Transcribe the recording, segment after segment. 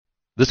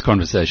This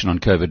conversation on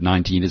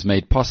COVID-19 is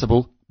made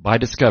possible by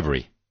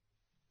Discovery.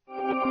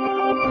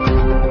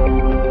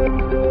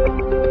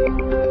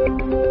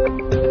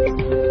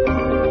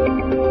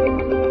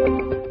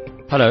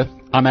 Hello,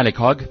 I'm Alec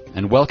Hogg,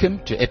 and welcome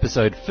to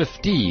episode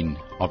 15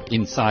 of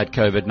Inside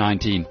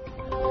COVID-19.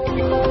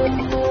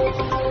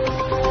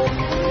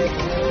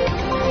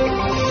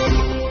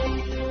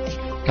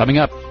 Coming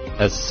up,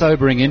 a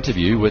sobering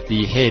interview with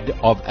the head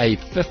of a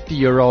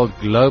 50-year-old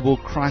global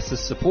crisis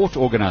support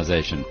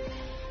organization.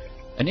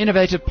 An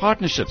innovative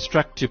partnership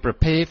struck to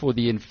prepare for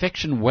the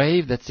infection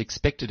wave that's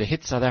expected to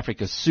hit South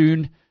Africa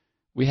soon.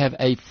 We have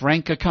a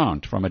frank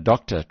account from a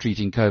doctor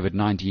treating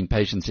COVID-19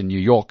 patients in New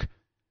York.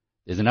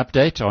 There's an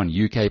update on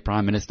UK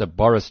Prime Minister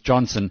Boris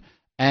Johnson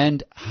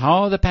and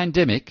how the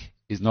pandemic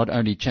is not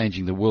only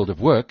changing the world of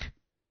work,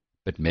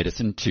 but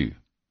medicine too.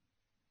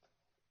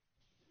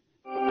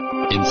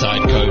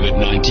 Inside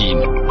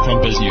COVID-19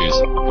 from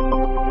BizNews.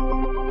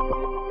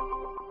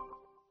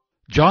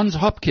 Johns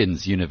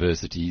Hopkins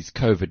University's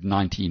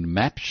COVID-19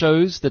 map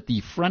shows that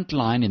the front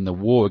line in the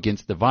war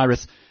against the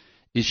virus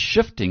is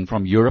shifting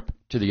from Europe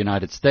to the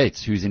United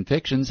States, whose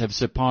infections have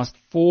surpassed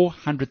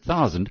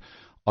 400,000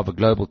 of a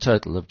global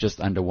total of just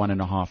under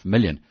 1.5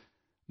 million.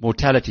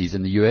 Mortalities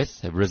in the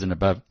US have risen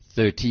above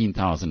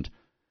 13,000.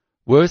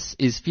 Worse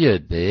is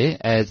feared there,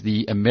 as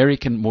the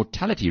American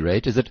mortality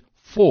rate is at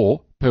 4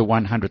 per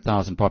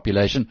 100,000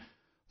 population,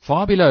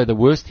 far below the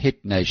worst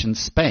hit nation,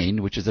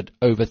 Spain, which is at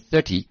over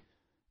 30,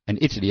 and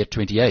Italy at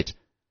 28.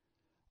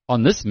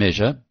 On this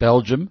measure,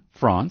 Belgium,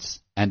 France,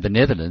 and the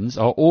Netherlands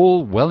are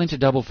all well into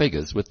double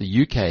figures, with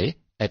the UK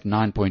at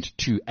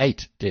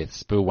 9.28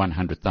 deaths per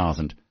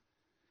 100,000.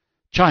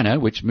 China,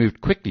 which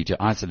moved quickly to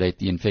isolate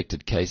the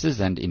infected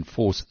cases and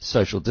enforce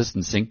social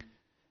distancing,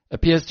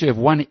 appears to have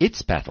won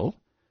its battle,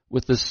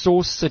 with the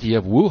source city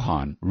of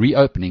Wuhan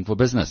reopening for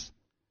business.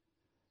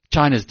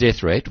 China's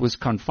death rate was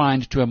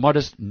confined to a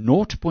modest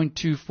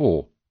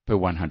 0.24 per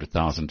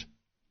 100,000.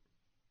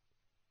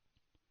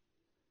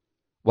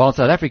 While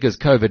South Africa's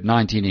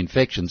COVID-19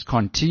 infections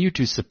continue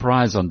to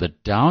surprise on the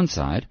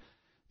downside,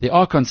 there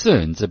are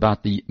concerns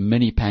about the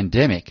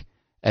mini-pandemic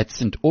at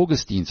St.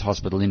 Augustine's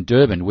Hospital in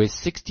Durban, where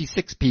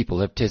 66 people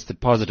have tested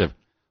positive,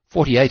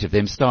 48 of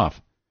them staff.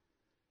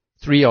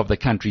 3 of the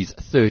country's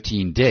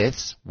 13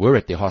 deaths were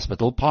at the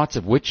hospital, parts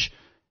of which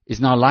is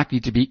now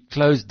likely to be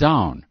closed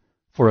down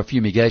for a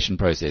fumigation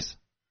process.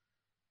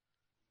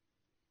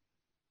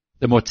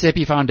 The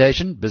Motsepe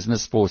Foundation,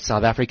 Business for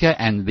South Africa,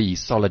 and the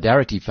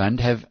Solidarity Fund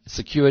have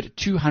secured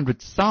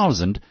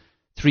 200,000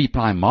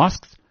 3-ply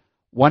masks,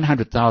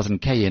 100,000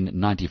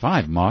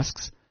 KN95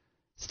 masks,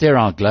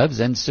 sterile gloves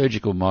and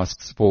surgical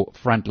masks for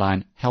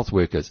frontline health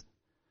workers.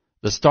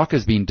 The stock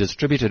has been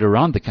distributed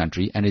around the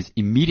country and is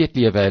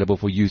immediately available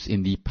for use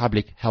in the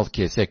public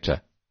healthcare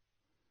sector.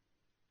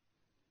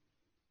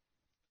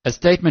 A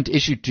statement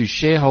issued to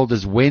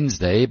shareholders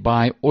Wednesday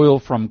by oil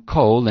from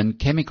coal and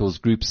chemicals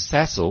group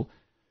Sasol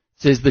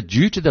says that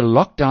due to the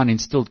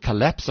lockdown-instilled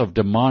collapse of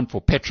demand for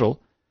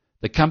petrol,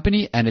 the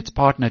company and its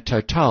partner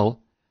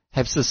Total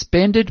have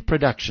suspended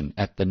production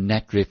at the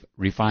Natref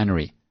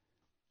refinery.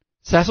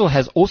 Sasol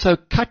has also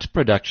cut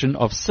production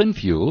of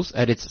synfuels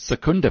at its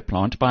Secunda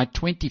plant by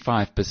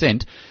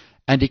 25%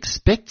 and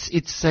expects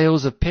its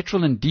sales of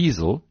petrol and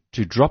diesel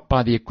to drop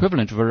by the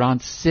equivalent of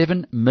around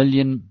 7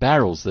 million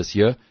barrels this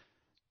year.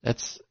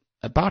 That's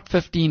about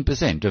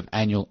 15% of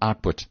annual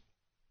output.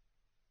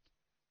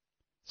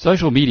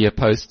 Social media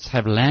posts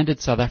have landed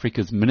South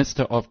Africa's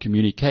Minister of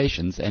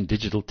Communications and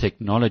Digital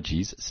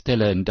Technologies,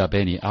 Stella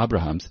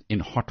Ndabeni-Abrahams, in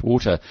hot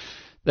water.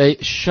 They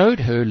showed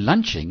her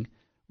lunching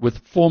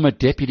with former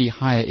Deputy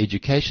Higher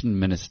Education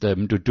Minister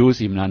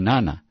Mduduzi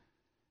Mnanana.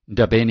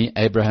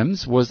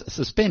 Ndabeni-Abrahams was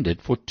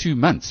suspended for 2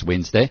 months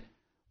Wednesday,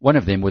 one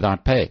of them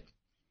without pay.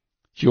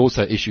 She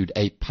also issued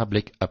a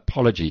public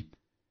apology.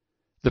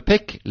 The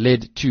pick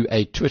led to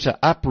a Twitter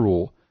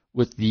uproar,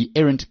 with the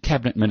errant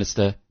cabinet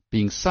minister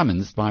being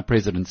summoned by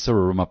President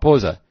Cyril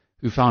Ramaphosa,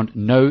 who found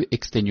no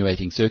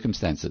extenuating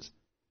circumstances.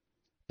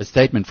 A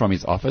statement from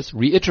his office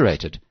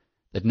reiterated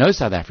that no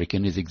South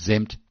African is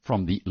exempt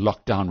from the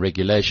lockdown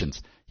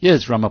regulations.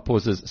 Here's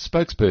Ramaphosa's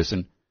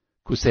spokesperson,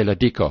 Kusela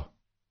Diko.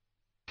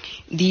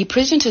 The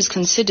President has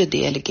considered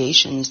the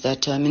allegations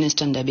that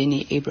Minister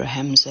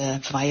Ndabeni-Abrahams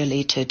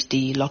violated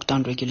the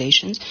lockdown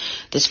regulations.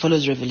 This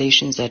follows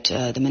revelations that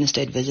the Minister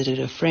had visited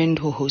a friend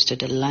who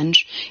hosted a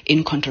lunch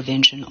in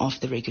contravention of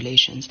the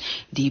regulations.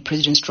 The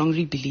President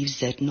strongly believes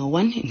that no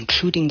one,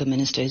 including the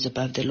Minister, is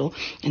above the law,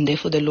 and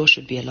therefore the law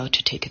should be allowed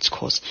to take its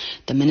course.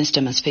 The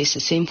Minister must face the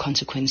same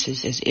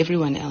consequences as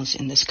everyone else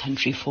in this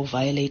country for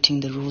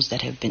violating the rules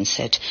that have been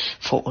set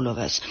for all of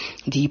us.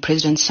 The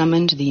President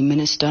summoned the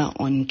Minister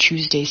on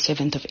Tuesday,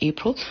 7th of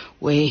April,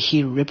 where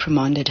he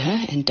reprimanded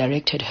her and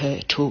directed her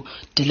to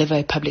deliver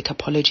a public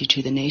apology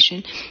to the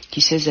nation.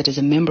 He says that as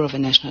a member of a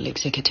national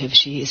executive,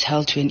 she is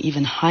held to an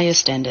even higher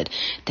standard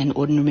than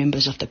ordinary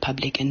members of the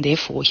public, and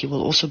therefore he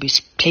will also be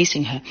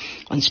placing her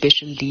on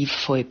special leave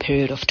for a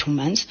period of 2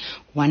 months.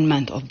 1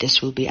 month of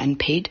this will be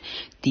unpaid.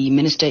 The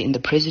Minister in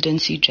the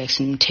Presidency,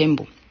 Jackson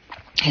Mthembu,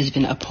 has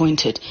been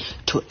appointed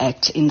to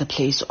act in the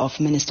place of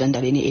Minister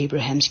Ndabeni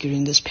Abrahams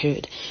during this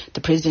period.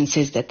 The President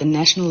says that the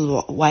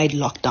national-wide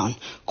lockdown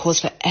calls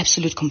for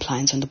absolute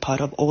compliance on the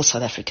part of all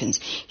South Africans.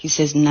 He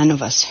says none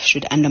of us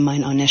should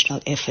undermine our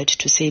national effort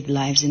to save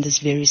lives in this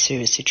very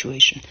serious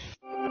situation.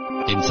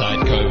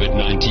 Inside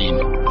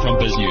COVID-19 from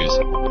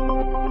BizNews.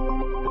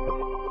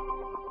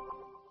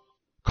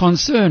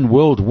 Concern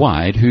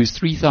Worldwide, whose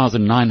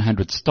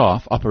 3,900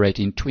 staff operate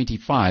in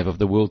 25 of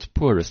the world's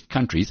poorest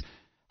countries,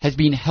 has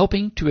been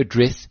helping to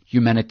address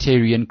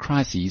humanitarian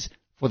crises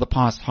for the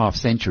past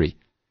half-century.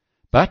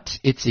 But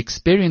its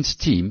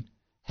experienced team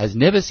has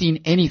never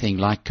seen anything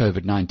like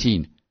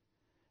COVID-19.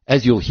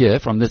 As you'll hear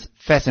from this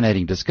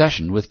fascinating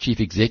discussion with Chief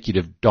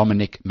Executive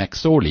Dominic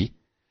McSorley,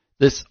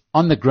 this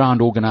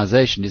on-the-ground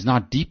organization is now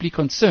deeply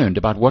concerned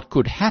about what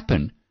could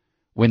happen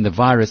when the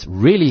virus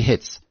really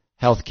hits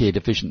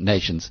healthcare-deficient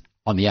nations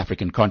on the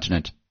African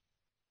continent.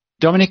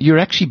 Dominic, you're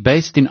actually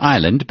based in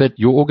Ireland, but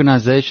your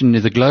organization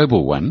is a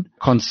global one.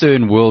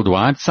 Concern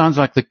Worldwide sounds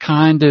like the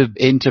kind of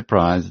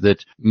enterprise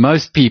that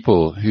most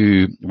people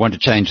who want to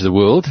change the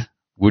world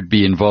would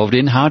be involved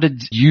in. How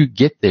did you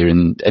get there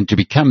and to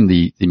become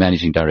the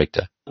managing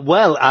director?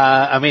 Well,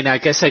 I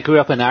guess I grew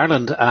up in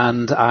Ireland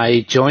and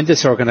I joined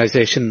this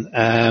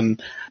organization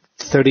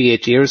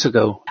 38 years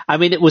ago.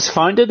 It was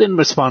founded in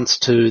response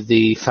to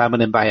the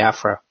famine in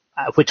Biafra,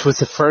 which was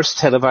the first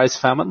televised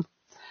famine.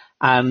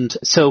 And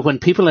so when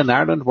people in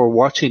Ireland were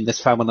watching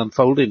this famine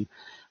unfolding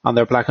on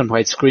their black and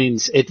white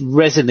screens, it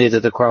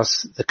resonated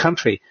across the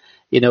country,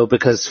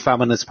 because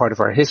famine is part of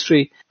our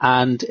history.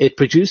 And it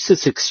produced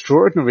this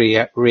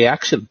extraordinary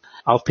reaction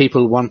of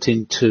people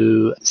wanting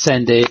to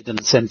send aid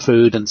and send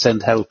food and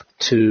send help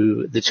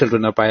to the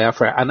children of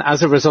Biafra. And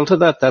as a result of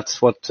that,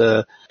 that's what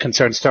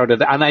Concern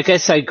started. And I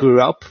guess I grew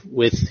up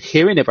with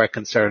hearing about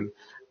Concern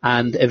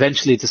and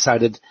eventually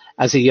decided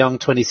as a young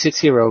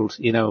 26-year-old,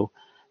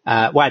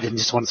 I didn't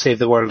just want to save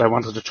the world, I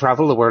wanted to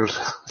travel the world.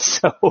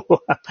 So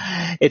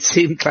it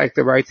seemed like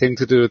the right thing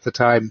to do at the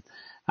time.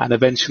 And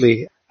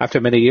eventually, after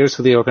many years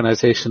with the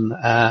organization,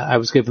 I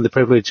was given the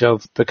privilege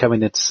of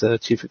becoming its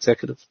chief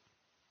executive.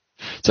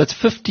 So it's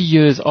 50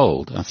 years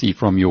old, I see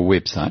from your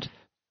website.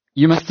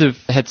 You must have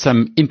had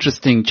some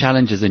interesting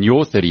challenges in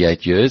your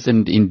 38 years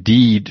and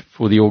indeed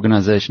for the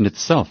organization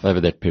itself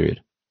over that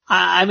period.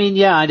 I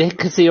think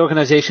because the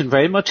organization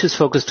very much is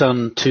focused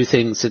on two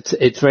things.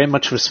 It very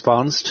much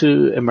responds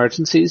to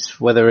emergencies,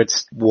 whether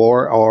it's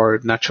war or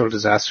natural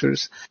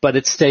disasters, but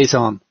it stays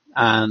on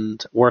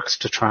and works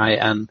to try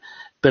and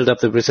build up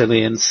the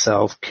resilience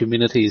of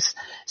communities.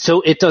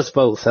 So it does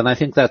both, and I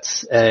think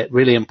that's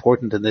really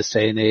important in this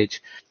day and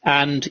age.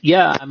 And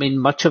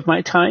much of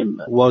my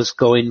time was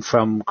going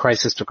from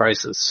crisis to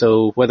crisis.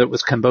 So whether it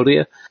was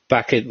Cambodia,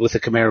 back in with the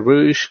Khmer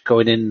Rouge,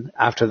 going in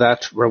after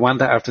that,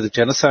 Rwanda after the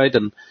genocide,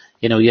 and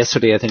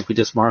yesterday I think we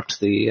just marked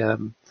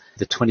the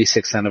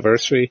 26th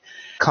anniversary,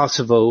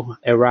 Kosovo,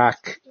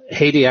 Iraq,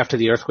 Haiti after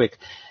the earthquake.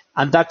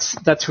 And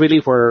that's really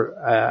where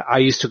I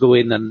used to go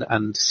in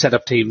and set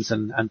up teams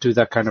and do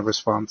that kind of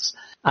response.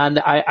 And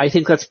I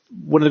think that's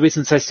one of the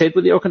reasons I stayed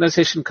with the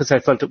organization, because I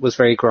felt it was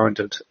very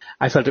grounded.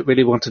 I felt it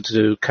really wanted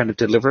to kind of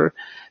deliver.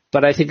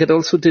 But I think it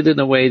also did in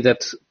a way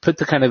that put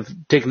the kind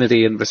of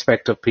dignity and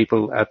respect of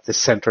people at the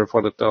center of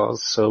what it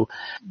does. So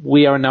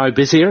we are now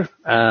busier,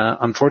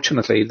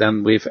 unfortunately,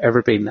 than we've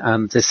ever been.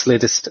 And this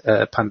latest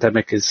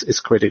pandemic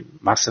is creating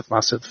massive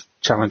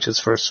challenges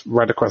for us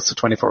right across the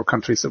 24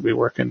 countries that we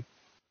work in.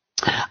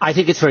 I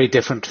think it's very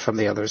different from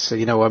the others. So,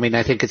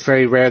 I think it's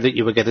very rare that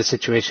you would get a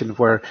situation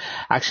where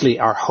actually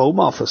our home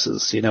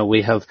offices,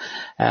 we have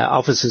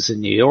offices in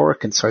New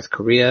York, in South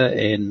Korea,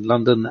 in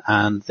London,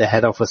 and the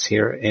head office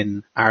here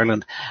in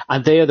Ireland.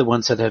 And they are the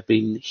ones that have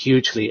been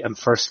hugely and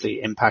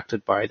firstly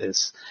impacted by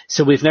this.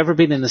 So we've never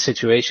been in a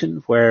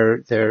situation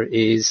where there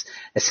is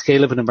a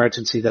scale of an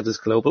emergency that is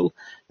global,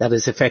 that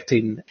is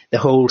affecting the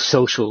whole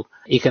social,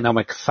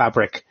 economic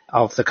fabric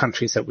of the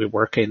countries that we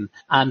work in,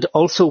 and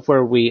also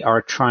where we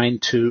are trying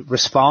to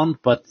respond,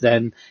 but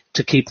then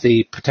to keep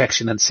the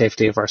protection and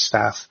safety of our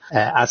staff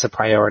as a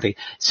priority.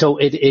 So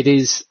it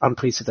is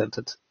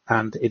unprecedented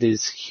and it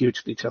is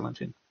hugely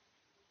challenging.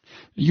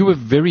 You were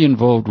very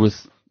involved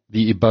with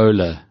the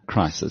Ebola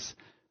crisis.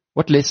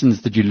 What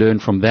lessons did you learn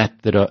from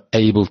that are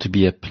able to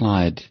be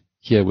applied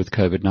here with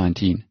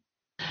COVID-19?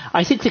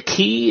 I think the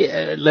key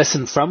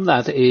lesson from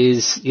that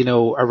is,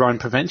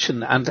 around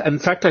prevention. And in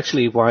fact,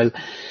 actually, while,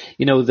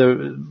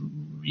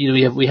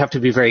 we have to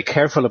be very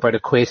careful about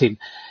equating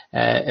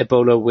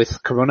Ebola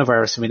with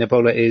coronavirus.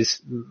 Ebola is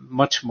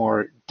much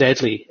more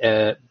deadly,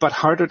 but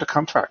harder to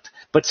contract.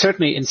 But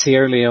certainly in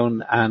Sierra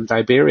Leone and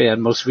Liberia,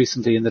 and most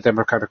recently in the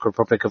Democratic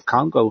Republic of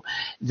Congo,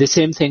 the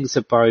same things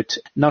about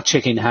not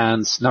shaking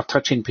hands, not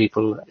touching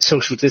people,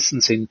 social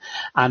distancing,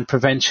 and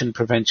prevention.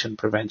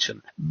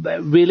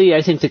 But really,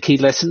 I think the key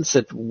lessons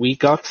that we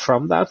got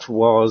from that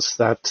was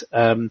that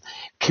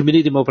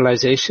community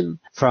mobilization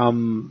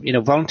from,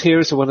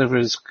 volunteers or whatever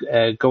is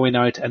going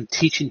out and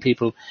teaching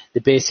people the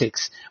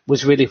basics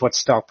was really what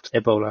stopped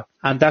Ebola.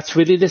 And that's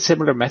really the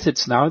similar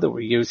methods now that we're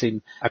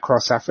using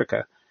across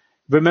Africa.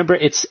 Remember,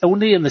 it's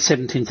only on the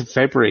 17th of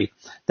February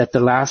that the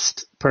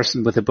last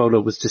person with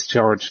Ebola was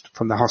discharged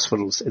from the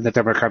hospitals in the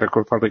Democratic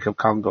Republic of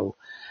Congo.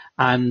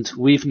 And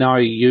we've now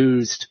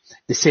used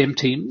the same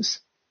teams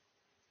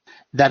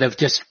that have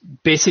just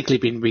basically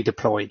been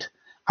redeployed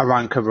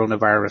around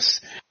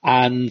coronavirus.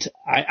 And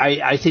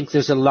I think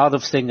there's a lot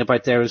of thing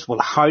about there as well.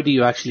 How do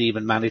you actually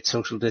even manage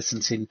social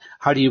distancing?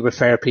 How do you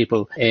refer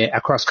people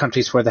across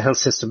countries where the health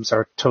systems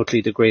are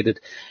totally degraded?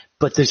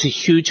 But there's a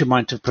huge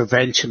amount of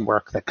prevention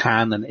work that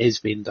can and is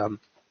being done.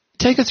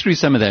 Take us through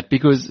some of that,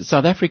 because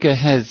South Africa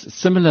has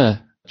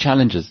similar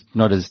challenges,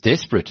 not as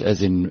desperate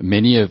as in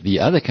many of the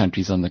other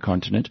countries on the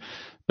continent,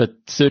 but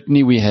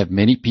certainly we have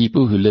many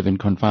people who live in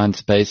confined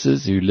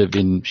spaces, who live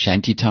in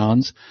shanty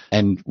towns,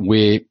 and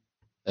where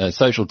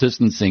social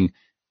distancing,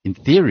 in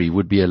theory,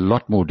 would be a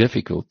lot more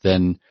difficult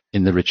than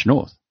in the rich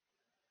north.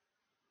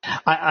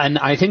 And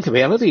I think the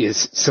reality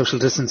is social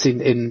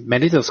distancing in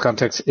many of those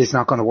contexts is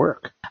not going to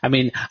work. I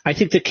mean, I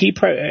think the key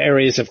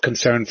areas of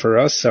concern for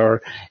us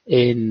are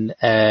in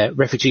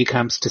refugee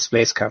camps,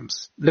 displaced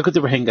camps. Look at the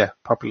Rohingya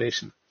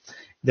population.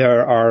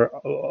 There are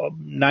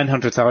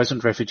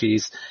 900,000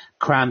 refugees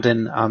crammed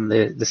in on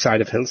the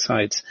side of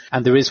hillsides.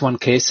 And there is one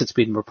case that's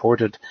been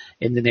reported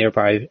in the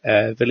nearby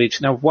village.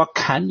 Now, what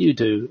can you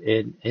do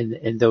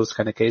in those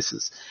kind of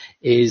cases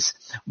is,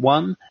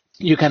 one,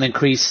 you can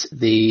increase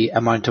the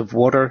amount of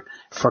water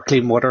for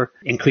clean water,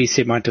 increase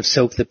the amount of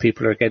soap that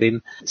people are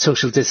getting.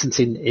 Social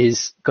distancing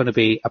is going to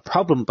be a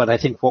problem, but I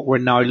think what we're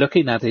now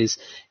looking at is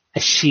a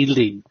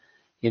shielding.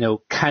 You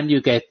know, can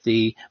you get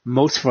the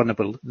most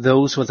vulnerable,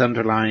 those with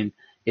underlying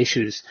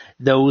issues,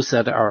 those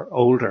that are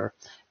older,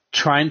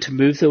 trying to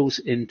move those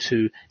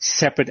into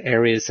separate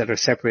areas that are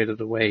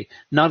separated away?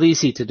 Not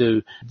easy to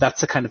do.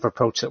 That's the kind of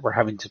approach that we're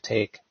having to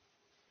take.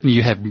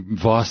 You have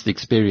vast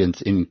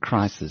experience in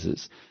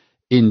crises.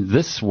 In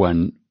this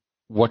one,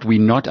 what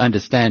we're not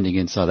understanding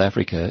in South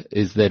Africa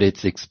is that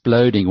it's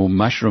exploding or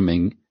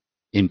mushrooming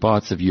in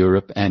parts of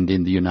Europe and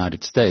in the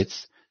United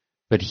States.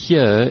 But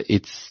here,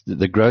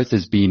 the growth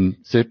has been,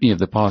 certainly of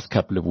the past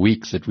couple of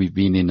weeks that we've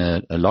been in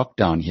a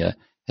lockdown here,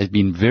 has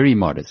been very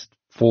modest,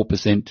 4%,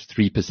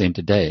 3%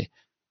 a day.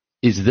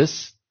 Is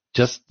this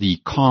just the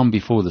calm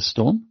before the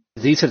storm?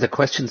 These are the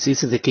questions.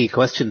 These are the key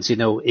questions. You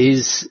know,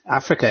 is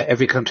Africa,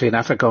 every country in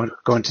Africa,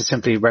 going to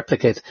simply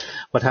replicate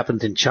what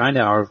happened in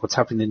China or what's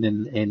happening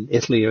in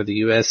Italy or the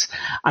US?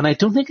 And I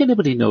don't think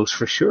anybody knows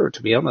for sure,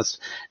 to be honest.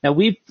 Now,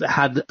 we've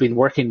been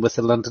working with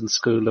the London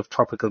School of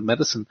Tropical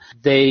Medicine.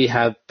 They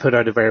have put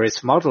out a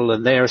various model,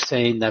 and they are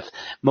saying that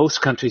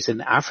most countries in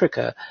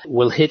Africa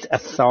will hit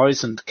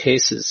 1,000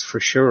 cases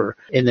for sure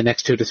in the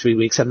next 2 to 3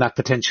 weeks, and that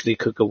potentially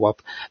could go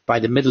up by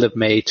the middle of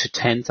May to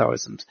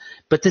 10,000.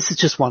 But this is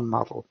just one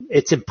model.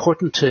 It's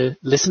important to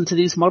listen to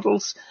these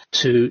models,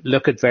 to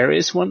look at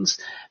various ones,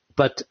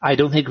 but I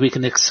don't think we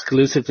can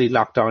exclusively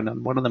lock down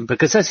on one of them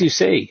because, as you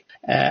say,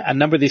 a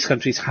number of these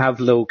countries have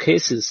low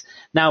cases.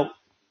 Now,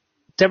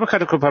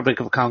 Democratic Republic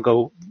of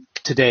Congo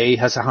today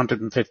has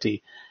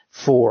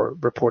 154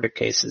 reported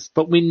cases,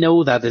 but we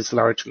know that is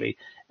largely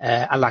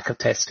a lack of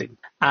testing.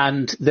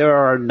 And there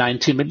are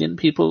 90 million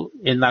people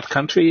in that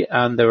country,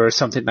 and there are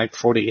something like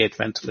 48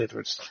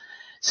 ventilators.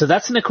 So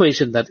that's an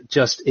equation that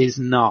just is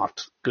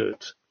not good.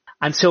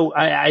 And so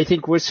I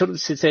think we're sort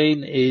of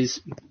saying is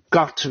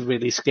got to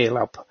really scale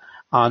up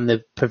on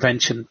the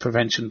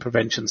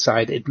prevention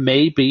side. It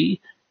may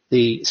be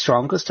the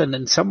strongest, and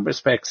in some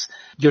respects,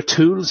 your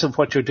tools of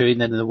what you're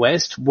doing in the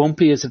West won't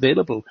be as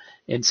available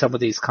in some of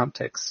these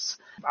contexts.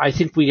 I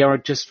think we are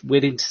just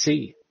waiting to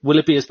see. Will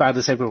it be as bad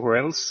as everywhere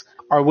else,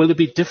 or will it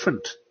be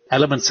different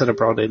elements that are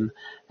brought in,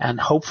 and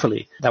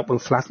hopefully that will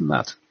flatten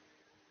that?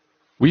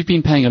 We've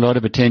been paying a lot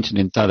of attention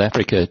in South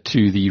Africa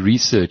to the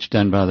research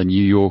done by the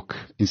New York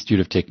Institute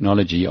of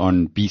Technology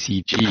on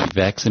BCG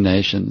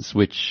vaccinations,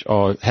 which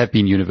have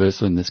been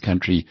universal in this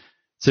country,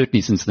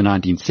 certainly since the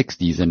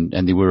 1960s,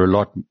 and there were a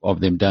lot of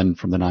them done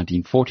from the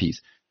 1940s.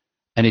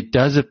 And it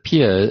does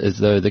appear as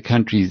though the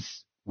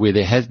countries where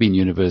there has been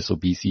universal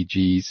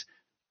BCGs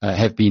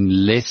have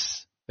been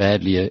less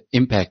badly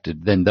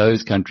impacted than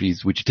those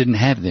countries which didn't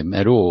have them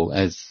at all,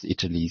 as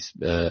Italy,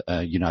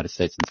 United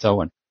States, and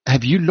so on.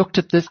 Have you looked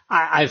at this?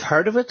 I've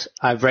heard of it.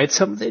 I've read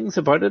some things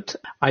about it.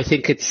 I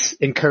think it's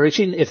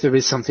encouraging if there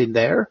is something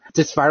there.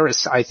 This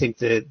virus, I think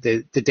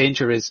the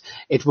danger is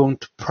it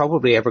won't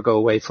probably ever go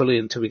away fully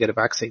until we get a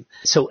vaccine.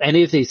 So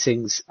any of these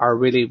things are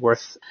really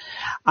worth.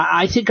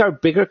 I think our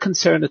bigger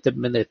concern at the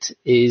minute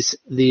is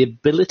the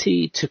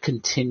ability to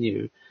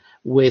continue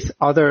with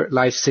other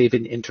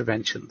life-saving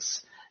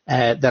interventions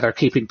that are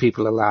keeping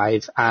people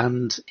alive.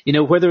 And, you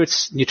know, whether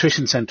it's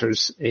nutrition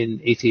centers in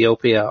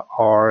Ethiopia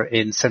or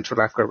in Central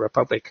African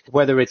Republic,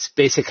 whether it's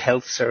basic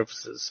health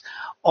services,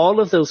 all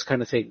of those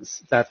kind of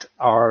things that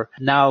are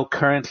now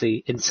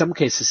currently, in some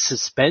cases,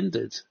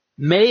 suspended,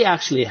 may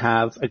actually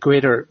have a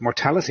greater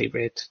mortality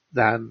rate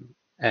than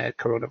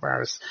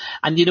coronavirus.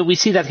 And, we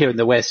see that here in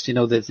the West,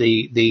 that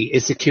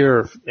is the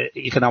cure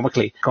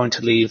economically going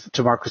to leave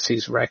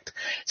democracies wrecked?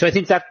 So I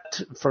think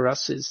that for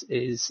us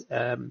is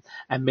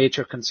a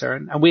major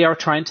concern. And we are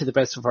trying to the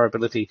best of our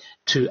ability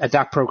to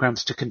adapt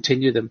programs to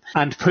continue them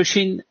and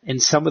pushing in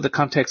some of the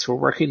contexts we're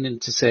working in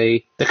to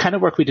say the kind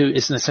of work we do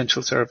is an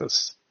essential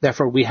service.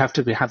 Therefore, we have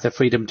to have the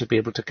freedom to be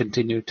able to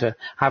continue to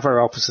have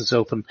our offices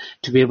open,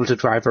 to be able to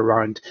drive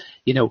around.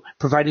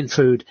 Providing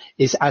food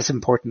is as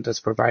important as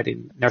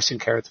providing nursing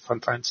care at the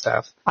frontline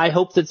staff. I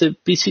hope that the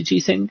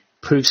BCG thing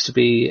proves to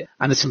be,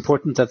 and it's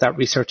important that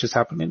research is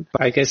happening.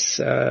 But I guess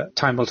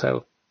time will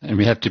tell. And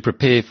we have to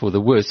prepare for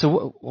the worst.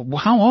 So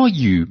how are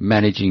you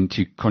managing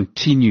to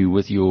continue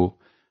with your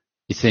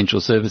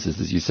essential services,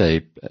 as you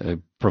say,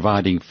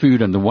 providing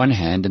food on the one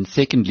hand, and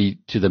secondly,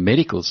 to the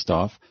medical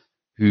staff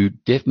who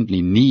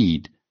definitely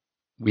need,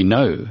 we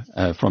know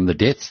from the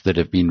deaths that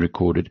have been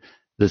recorded,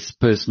 this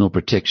personal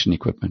protection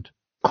equipment?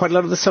 Quite a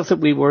lot of the stuff that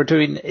we were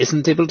doing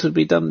isn't able to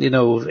be done,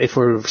 if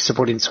we're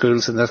supporting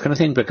schools and that kind of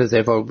thing, because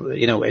they've all,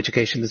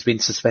 education has been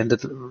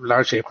suspended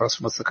largely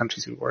across most of the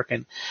countries we work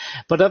in.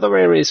 But other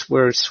areas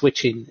we're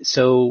switching.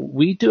 So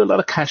we do a lot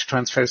of cash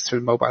transfers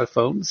through mobile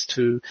phones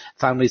to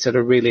families that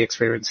are really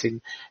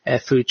experiencing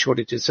food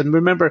shortages. And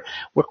remember,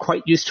 we're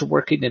quite used to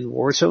working in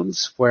war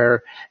zones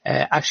where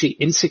actually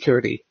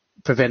insecurity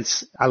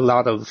prevents a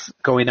lot of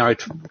going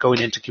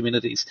into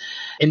communities.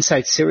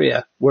 Inside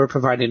Syria, we're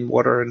providing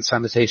water and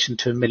sanitation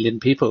to 1 million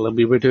people, and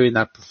we were doing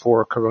that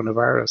before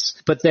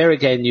coronavirus. But there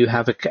again, you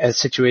have a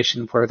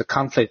situation where the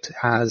conflict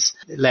has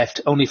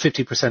left only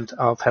 50%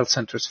 of health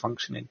centres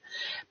functioning.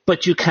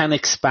 But you can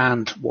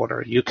expand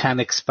water. You can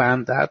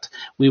expand that.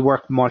 We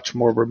work much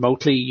more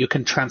remotely. You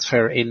can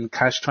transfer in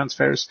cash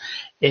transfers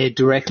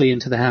directly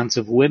into the hands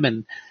of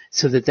women,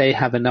 so that they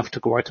have enough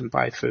to go out and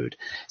buy food.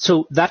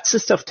 So that's the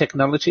stuff.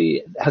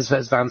 Technology has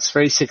advanced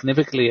very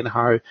significantly in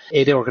how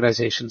aid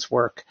organizations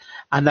work,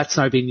 and that's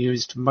now being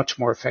used much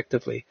more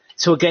effectively.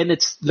 So again,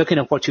 it's looking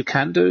at what you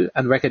can do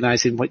and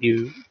recognizing what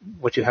you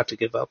have to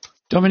give up.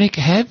 Dominic,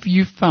 have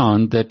you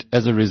found that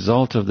as a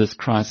result of this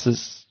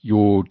crisis,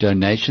 your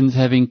donations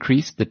have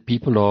increased, that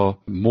people are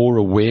more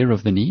aware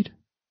of the need?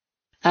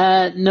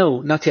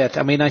 No, not yet.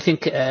 I mean, I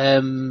think,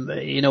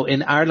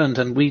 in Ireland,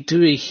 and we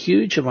do a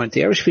huge amount,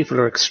 the Irish people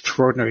are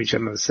extraordinarily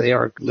generous. They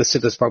are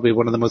listed as probably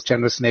one of the most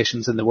generous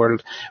nations in the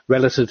world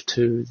relative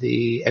to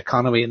the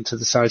economy and to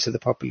the size of the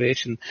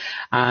population.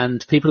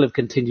 And people have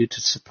continued to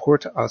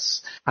support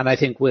us. And I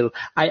think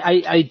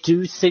I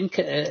do think,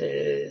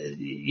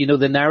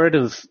 the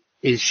narrative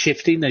is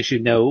shifting, as you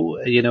know.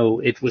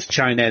 It was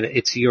China,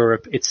 it's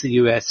Europe, it's the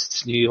US,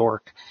 it's New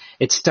York.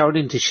 It's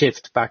starting to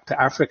shift back to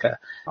Africa,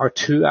 or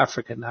to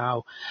Africa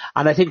now.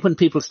 And I think when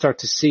people start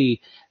to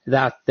see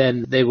that,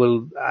 then they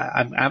will,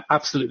 I'm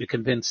absolutely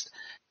convinced,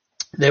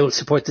 they will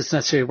support this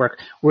necessary work.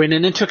 We're in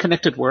an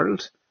interconnected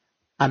world.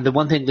 And the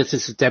one thing that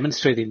this is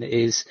demonstrating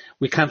is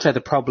we can't let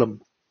a problem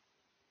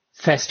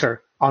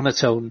fester on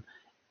its own.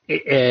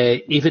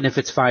 Even if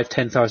it's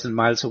 5,000-10,000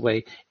 miles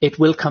away, it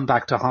will come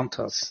back to haunt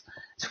us.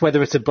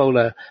 Whether it's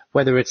Ebola,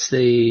 whether it's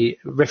the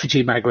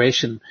refugee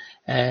migration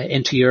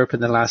into Europe in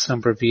the last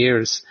number of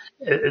years,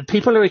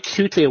 people are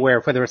acutely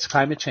aware, whether it's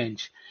climate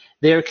change,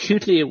 they're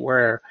acutely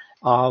aware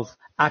of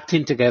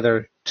acting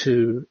together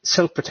to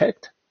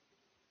self-protect.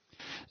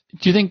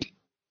 Do you think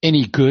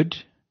any good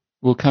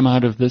will come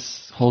out of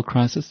this whole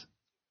crisis?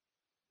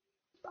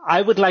 I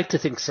would like to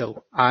think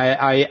so.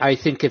 I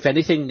think, if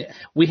anything,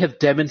 we have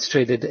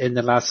demonstrated in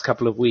the last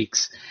couple of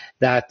weeks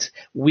that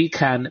we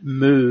can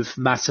move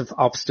massive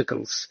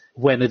obstacles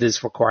when it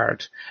is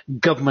required.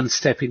 Government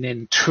stepping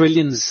in,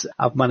 trillions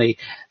of money.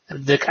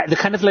 The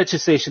kind of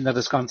legislation that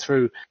has gone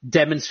through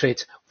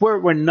demonstrates. Where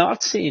we're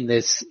not seeing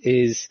this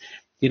is,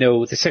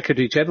 the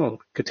Secretary General,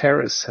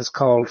 Guterres, has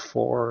called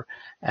for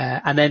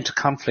an end to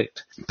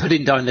conflict,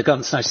 putting down the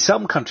guns. Now,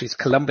 some countries,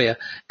 Colombia,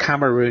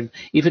 Cameroon,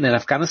 even in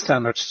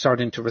Afghanistan, are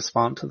starting to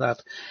respond to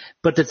that.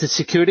 But at the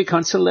Security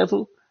Council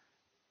level,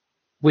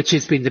 which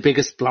has been the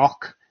biggest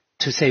block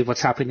to say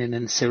what's happening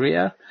in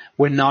Syria,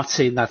 we're not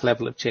seeing that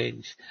level of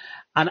change.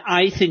 And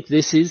I think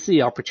this is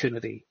the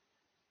opportunity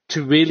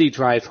to really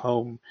drive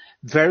home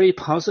very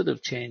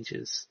positive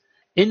changes.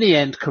 In the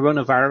end,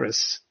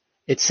 coronavirus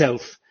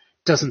itself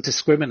doesn't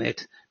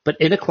discriminate, but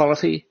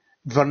inequality,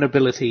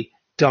 vulnerability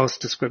does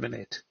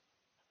discriminate.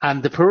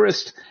 And the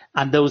poorest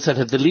and those that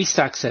have the least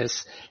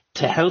access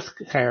to health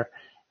care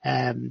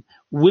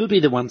will be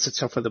the ones that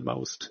suffer the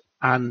most.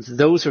 And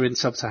those are in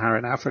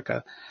sub-Saharan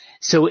Africa.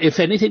 So if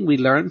anything we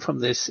learn from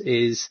this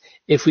is,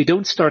 if we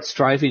don't start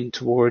striving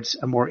towards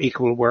a more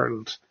equal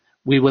world,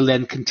 we will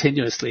then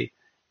continuously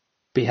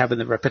be having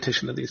the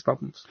repetition of these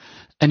problems.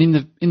 And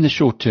in the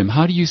short term,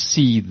 how do you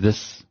see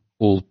this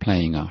all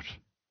playing out?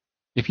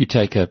 If you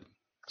take a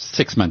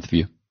 6-month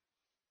view.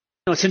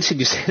 No, it's interesting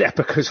you say that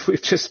because we're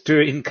just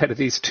doing kind of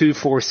these 2,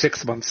 4,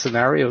 6 month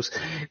scenarios.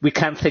 We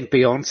can't think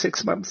beyond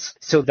 6 months.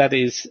 So that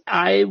is,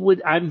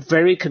 I'm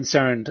very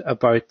concerned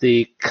about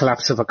the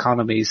collapse of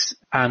economies,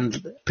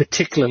 and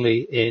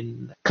particularly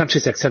in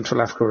countries like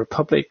Central African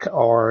Republic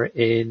or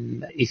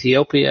in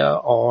Ethiopia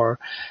or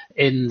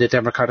in the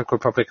Democratic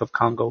Republic of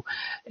Congo.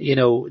 You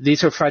know,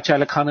 these are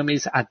fragile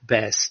economies at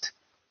best.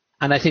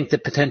 And I think the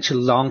potential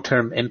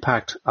long-term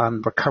impact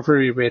on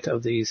recovery rate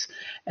of these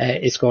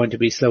is going to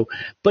be slow.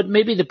 But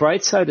maybe the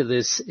bright side of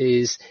this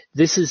is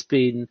this has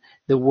been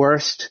the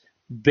worst,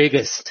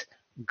 biggest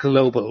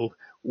global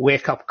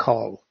wake-up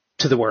call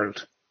to the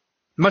world.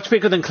 Much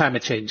bigger than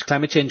climate change.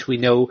 Climate change, we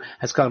know,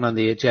 has gone on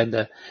the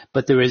agenda.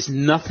 But there is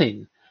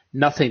nothing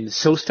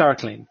so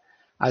startling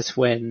as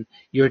when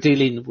you're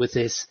dealing with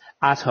this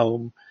at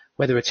home,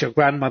 whether it's your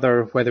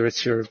grandmother, whether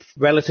it's your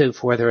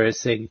relative, whether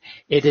it's it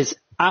is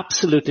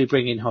absolutely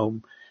bringing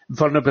home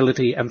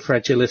vulnerability and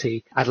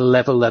fragility at a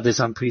level that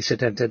is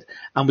unprecedented.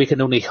 And we can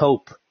only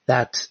hope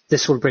that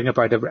this will bring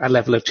about a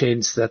level of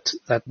change that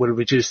will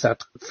reduce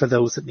that for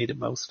those that need it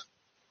most.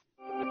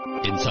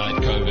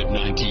 Inside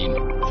COVID-19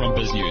 from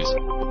BizNews.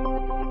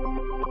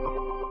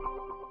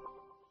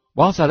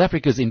 While South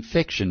Africa's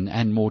infection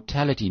and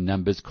mortality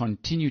numbers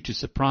continue to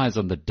surprise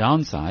on the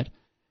downside,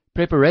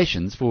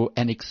 preparations for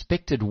an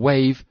expected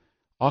wave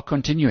are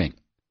continuing.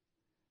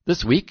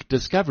 This week,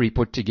 Discovery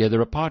put together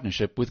a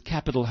partnership with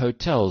Capital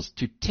Hotels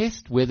to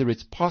test whether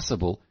it's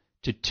possible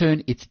to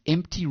turn its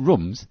empty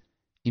rooms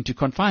into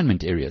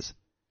confinement areas.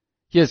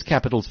 Here's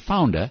Capital's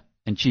founder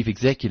and chief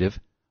executive,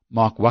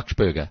 Mark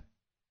Wachsberger.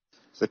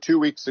 So 2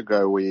 weeks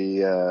ago, we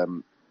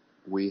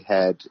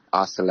had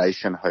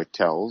isolation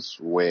hotels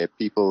where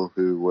people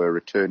who were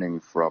returning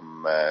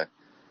from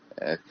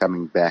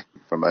coming back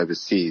from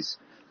overseas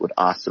would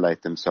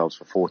isolate themselves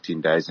for 14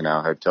 days in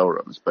our hotel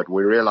rooms. But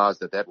we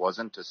realized that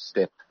wasn't a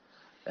step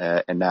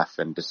enough,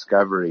 and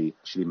Discovery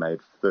actually made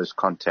first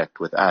contact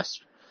with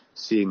us,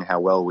 seeing how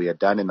well we had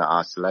done in the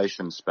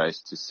isolation space,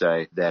 to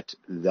say that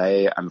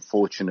they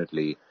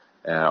unfortunately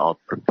are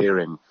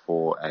preparing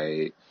for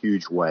a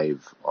huge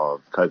wave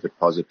of COVID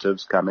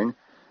positives coming.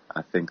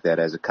 I think that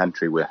as a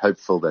country we're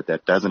hopeful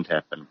that doesn't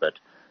happen, but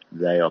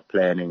they are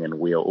planning, and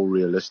we are all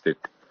realistic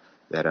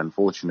that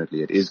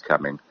unfortunately it is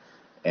coming.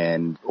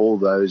 And all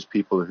those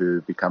people who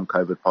become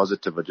COVID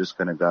positive are just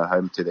going to go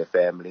home to their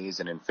families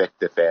and infect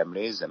their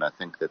families. And I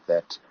think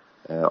that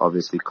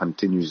obviously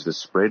continues the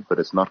spread, but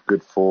it's not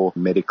good for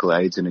medical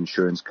aids and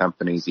insurance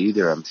companies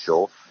either, I'm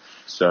sure.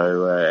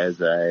 So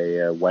as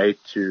a way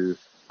to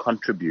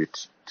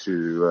contribute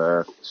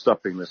to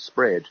stopping the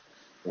spread,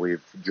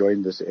 we've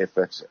joined this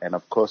effort. And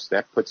of course,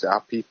 that puts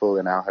our people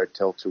in our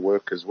hotel to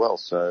work as well.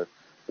 So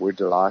we're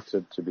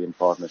delighted to be in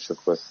partnership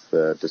with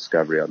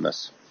Discovery on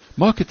this.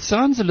 Mark, it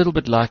sounds a little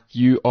bit like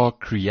you are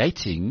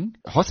creating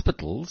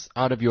hospitals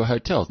out of your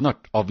hotels.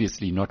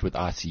 Obviously not with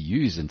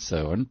ICUs and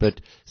so on,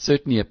 but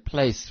certainly a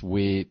place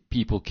where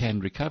people can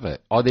recover.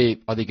 Are there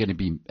going to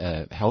be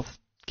health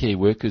care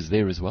workers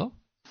there as well?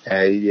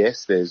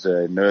 Yes, there's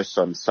a nurse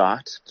on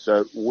site.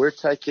 So we're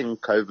taking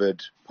COVID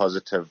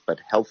positive but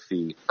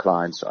healthy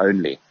clients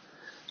only.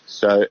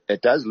 So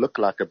it does look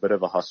like a bit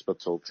of a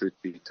hospital, truth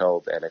be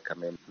told, Alec. I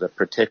mean, the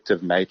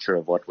protective nature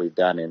of what we've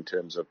done in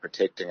terms of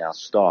protecting our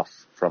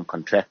staff from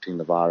contracting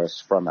the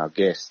virus from our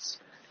guests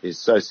is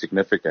so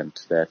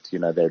significant that,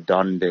 they're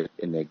donned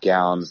in their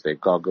gowns, their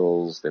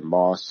goggles, their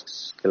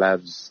masks,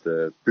 gloves,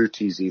 the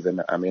booties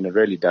even. I mean, it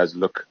really does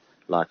look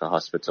like a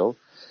hospital.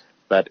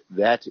 But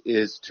that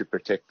is to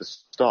protect the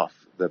staff.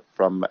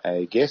 From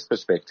a guest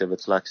perspective,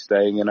 it's like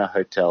staying in a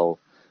hotel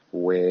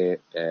where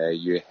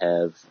you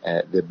have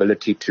the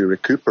ability to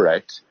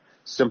recuperate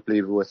simply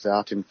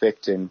without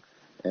infecting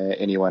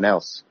anyone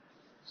else.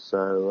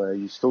 So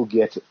you still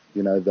get,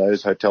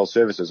 those hotel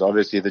services.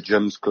 Obviously, the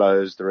gym's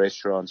closed, the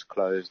restaurant's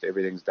closed,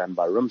 everything's done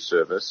by room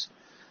service.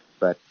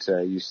 But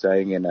you're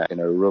staying in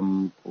a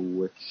room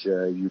which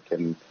you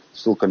can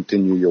still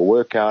continue your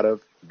work out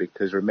of.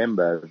 Because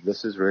remember,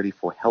 this is really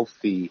for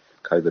healthy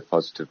COVID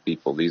positive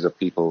people. These are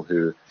people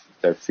who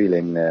they're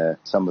feeling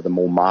some of the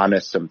more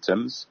minor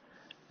symptoms,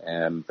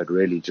 but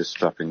really just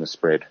stopping the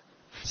spread.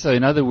 So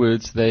in other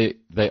words, they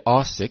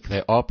are sick,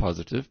 they are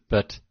positive,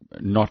 but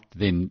not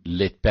then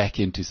let back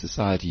into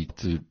society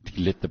to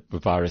let the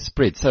virus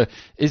spread. So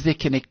is there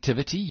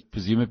connectivity?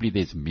 Presumably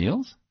there's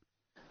meals?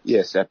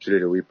 Yes,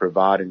 absolutely. We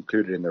provide,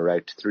 included in the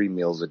rate, 3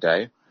 meals a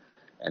day.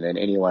 And then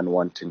anyone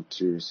wanting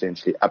to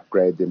essentially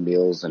upgrade their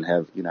meals and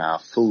have, our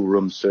full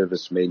room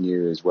service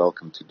menu is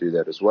welcome to do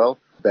that as well.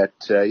 But,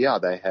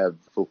 they have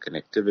full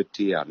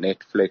connectivity, our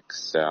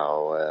Netflix,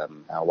 our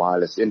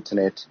wireless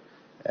internet.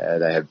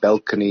 They have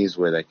balconies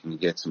where they can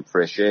get some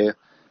fresh air.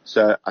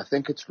 So I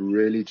think it's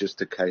really just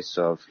a case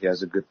of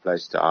here's a good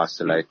place to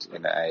isolate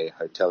in a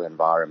hotel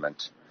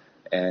environment.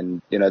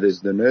 And,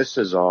 the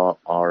nurses are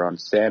on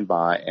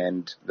standby,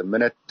 and the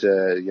minute,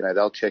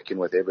 they'll check in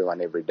with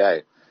everyone every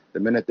day. The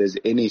minute there's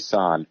any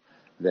sign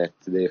that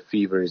their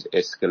fever is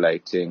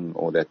escalating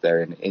or that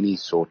they're in any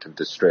sort of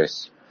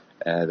distress,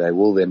 they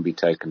will then be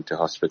taken to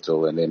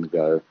hospital and then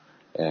go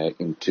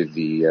into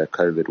the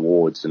COVID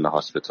wards in the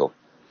hospital.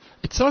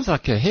 It sounds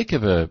like a heck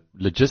of a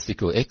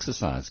logistical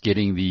exercise,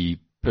 getting the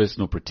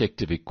personal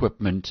protective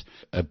equipment,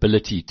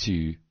 ability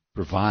to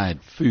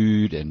provide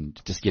food,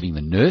 and just getting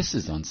the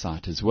nurses on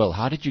site as well.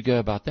 How did you go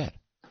about that?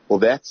 Well,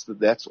 that's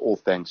all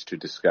thanks to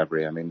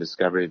Discovery. I mean,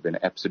 Discovery have been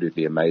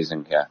absolutely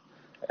amazing here.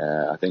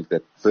 I think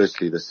that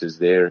firstly, this is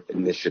their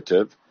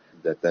initiative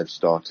that they've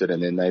started,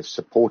 and then they've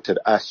supported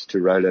us to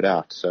roll it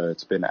out. So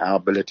it's been our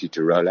ability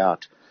to roll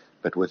out,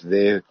 but with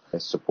their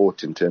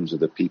support in terms of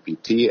the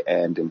PPT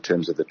and in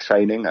terms of the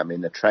training. I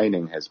mean, the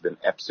training has been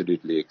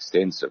absolutely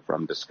extensive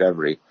from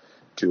Discovery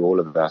to all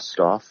of our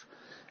staff.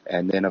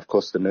 And then, of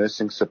course, the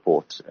nursing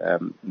support.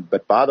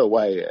 But by the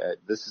way,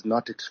 this is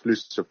not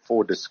exclusive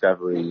for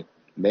Discovery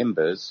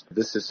members.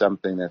 This is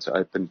something that's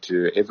open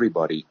to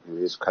everybody who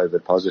is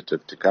COVID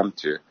positive to come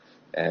to.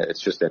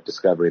 It's just that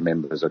Discovery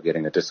members are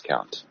getting a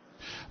discount.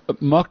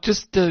 Mark,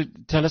 just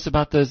tell us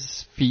about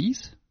those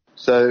fees.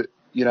 So,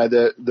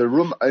 the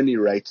room-only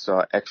rates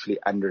are actually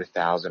under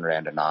 1,000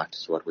 Rand a night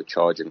is what we're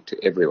charging to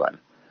everyone.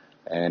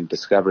 And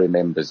Discovery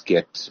members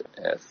get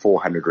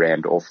 400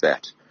 Rand off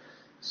that.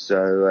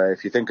 So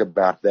if you think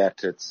about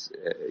that, it's,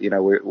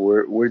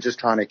 we're just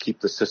trying to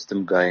keep the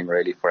system going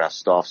really for our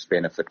staff's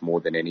benefit more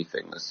than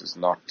anything. This is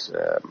not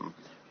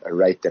a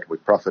rate that we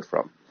profit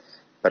from.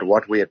 But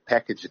what we had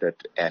packaged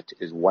it at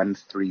is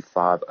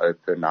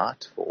 1,350 per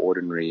night for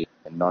ordinary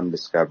and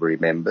non-Discovery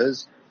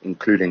members,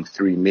 including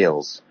 3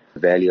 meals. The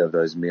value of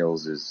those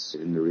meals is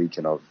in the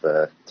region of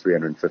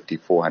 350,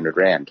 400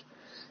 Rand.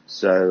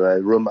 So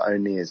room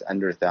only is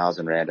under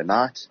 1,000 Rand a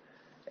night.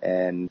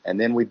 And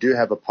then we do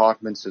have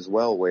apartments as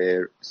well,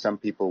 where some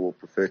people will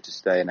prefer to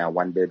stay in our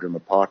 1-bedroom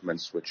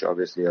apartments, which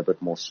obviously have a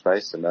bit more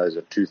space, and those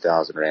are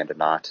 2,000 Rand a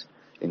night,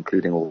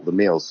 including all the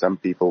meals. Some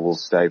people will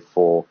stay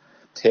for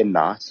 10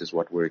 nights is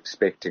what we're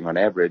expecting on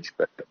average,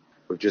 but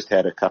we've just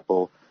had a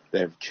couple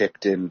that have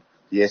checked in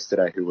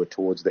yesterday who were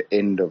towards the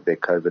end of their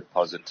COVID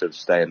positive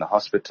stay in the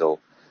hospital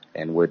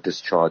and were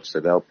discharged, so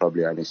they'll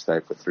probably only stay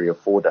for 3 or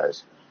 4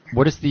 days.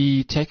 What has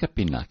the take-up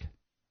been like?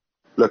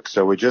 Look,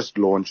 so we just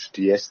launched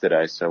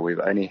yesterday, so we've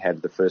only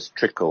had the first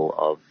trickle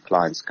of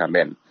clients come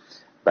in.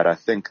 But I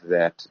think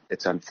that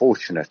it's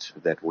unfortunate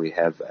that we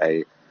have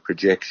a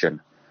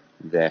projection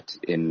that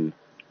in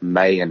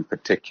May in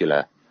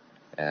particular,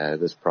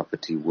 this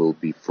property will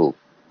be full.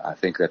 I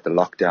think that the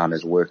lockdown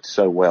has worked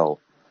so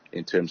well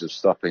in terms of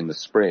stopping the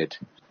spread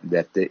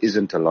that there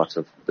isn't a lot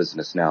of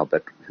business now.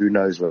 But who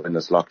knows when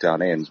this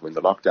lockdown ends? When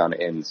the lockdown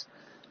ends,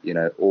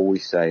 all we're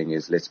saying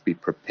is let's be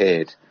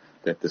prepared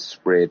that the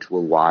spread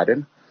will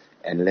widen,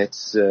 and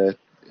let's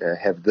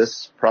have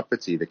this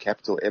property, the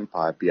Capital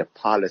Empire, be a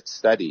pilot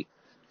study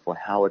for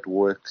how it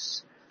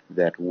works,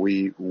 that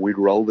we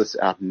roll this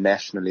out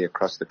nationally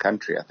across the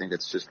country. I think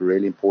it's just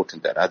really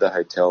important that other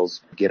hotels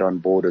get on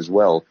board as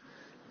well,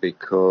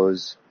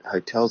 because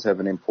hotels have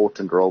an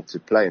important role to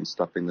play in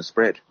stopping the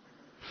spread.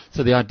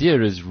 So the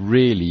idea is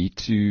really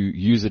to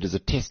use it as a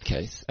test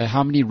case.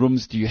 How many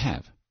rooms do you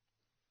have?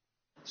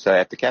 So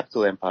at the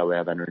Capital Empire, we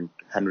have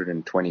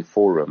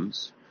 124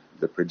 rooms.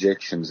 The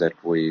projections that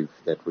we've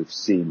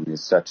seen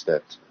is such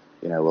that,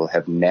 we'll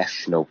have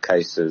national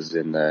cases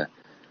in the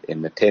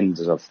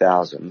tens of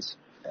thousands.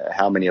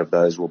 How many of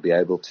those will be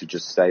able to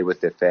just stay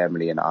with their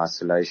family in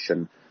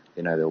isolation?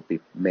 There'll be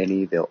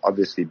many. There'll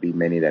obviously be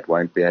many that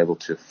won't be able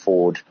to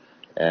afford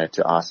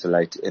to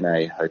isolate in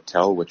a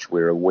hotel, which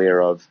we're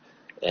aware of.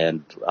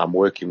 And I'm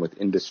working with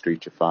industry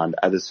to find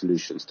other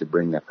solutions to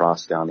bring that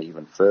price down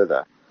even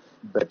further.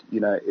 But,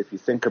 if you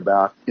think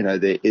about,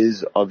 there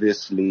is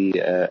obviously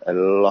a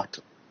lot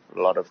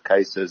of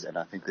cases, and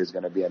I think there's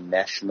going to be a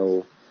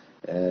national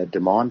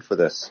demand for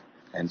this.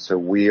 And so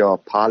we are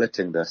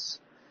piloting this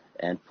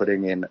and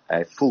putting in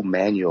a full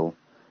manual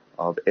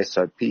of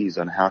SOPs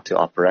on how to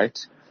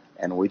operate.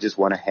 And we just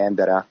want to hand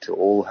that out to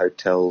all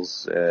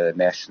hotels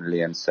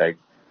nationally and say,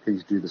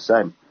 please do the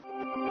same.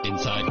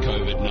 Inside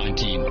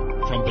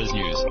COVID-19 from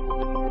BizNews.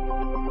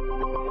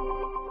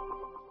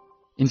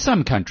 In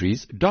some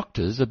countries,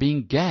 doctors are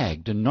being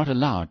gagged and not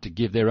allowed to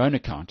give their own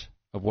account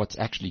of what's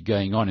actually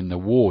going on in the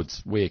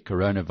wards where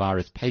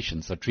coronavirus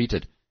patients are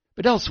treated.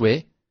 But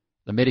elsewhere,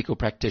 the medical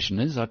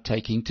practitioners are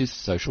taking to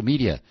social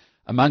media.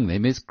 Among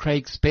them is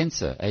Craig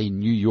Spencer, a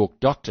New York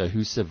doctor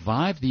who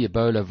survived the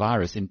Ebola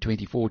virus in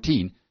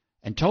 2014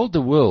 and told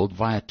the world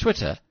via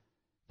Twitter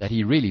that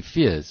he really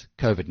fears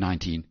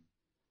COVID-19.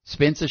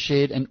 Spencer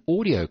shared an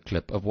audio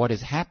clip of what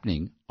is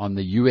happening on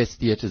the U.S.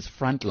 theater's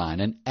front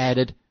line and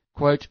added,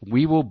 quote,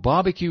 "We will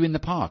barbecue in the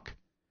park.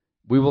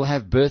 We will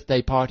have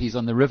birthday parties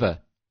on the river.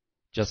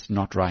 Just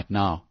not right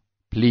now.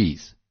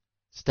 Please,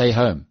 stay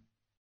home."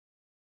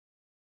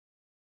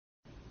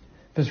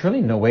 There's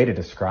really no way to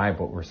describe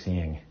what we're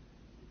seeing.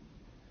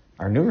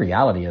 Our new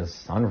reality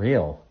is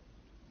unreal.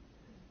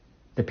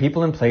 The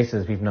people and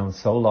places we've known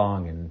so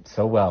long and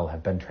so well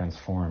have been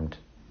transformed.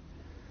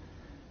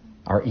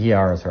 Our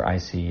ERs are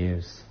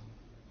ICUs.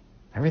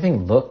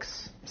 Everything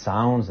looks,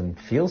 sounds, and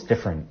feels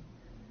different.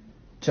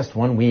 Just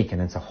 1 week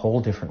and it's a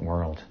whole different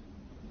world.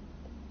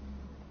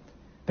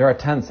 There are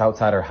tents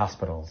outside our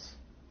hospitals,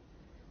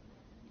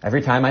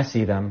 Every time I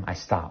see them, I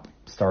stop,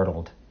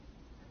 startled.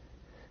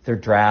 Their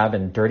drab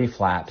and dirty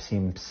flaps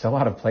seem so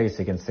out of place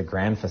against the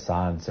grand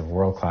facades of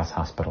world-class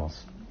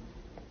hospitals.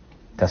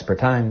 Desperate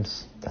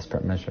times,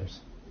 desperate measures.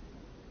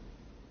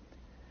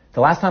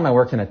 The last time I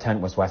worked in a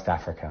tent was West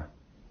Africa.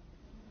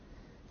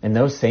 In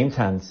those same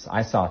tents,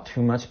 I saw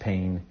too much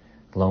pain,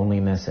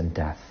 loneliness, and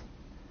death.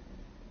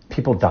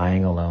 People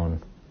dying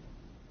alone.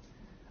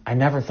 I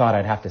never thought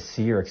I'd have to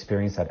see or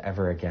experience that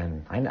ever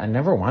again. I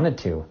never wanted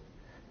to.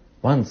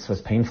 Once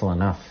was painful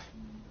enough.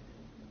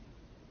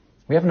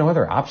 We have no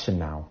other option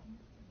now.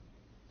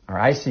 Our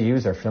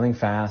ICUs are filling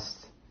fast.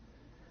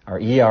 Our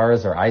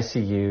ERs are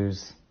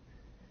ICUs.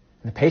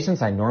 And the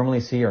patients I normally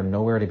see are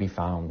nowhere to be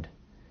found.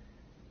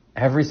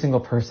 Every single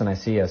person I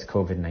see has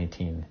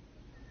COVID-19.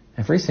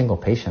 Every single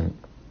patient.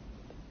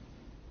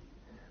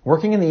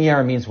 Working in the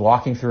ER means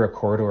walking through a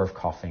corridor of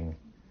coughing.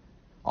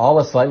 All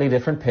a slightly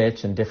different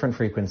pitch and different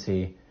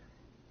frequency,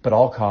 but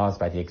all caused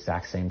by the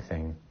exact same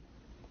thing.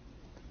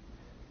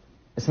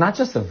 It's not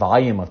just the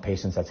volume of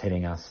patients that's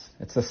hitting us,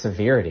 it's the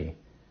severity.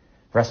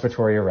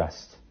 Respiratory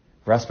arrest,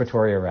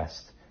 respiratory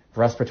arrest,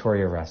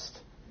 respiratory arrest.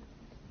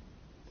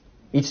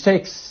 Each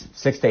takes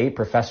 6 to 8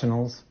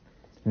 professionals,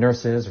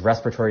 nurses,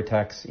 respiratory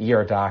techs,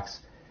 ER docs,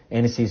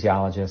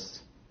 anesthesiologists.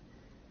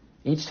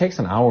 Each takes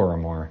an hour or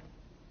more.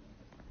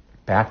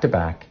 Back to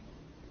back,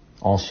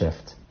 all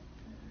shift.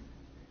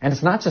 And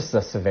it's not just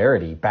the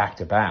severity, back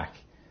to back.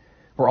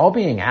 We're all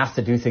being asked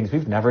to do things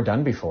we've never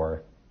done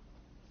before.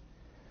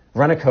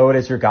 Run a code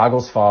as your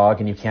goggles fog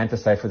and you can't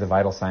decipher the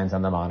vital signs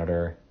on the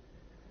monitor.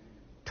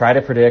 Try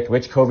to predict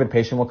which COVID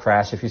patient will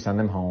crash if you send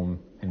them home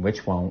and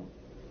which won't.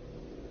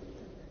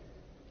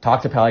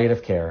 Talk to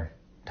palliative care.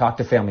 Talk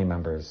to family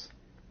members.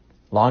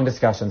 Long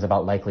discussions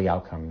about likely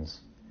outcomes.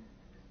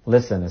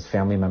 Listen as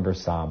family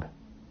members sob.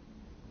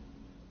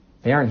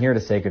 They aren't here to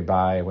say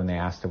goodbye when they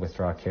ask to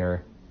withdraw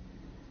care.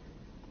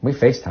 We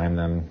FaceTime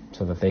them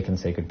so that they can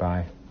say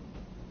goodbye.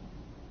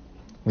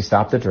 We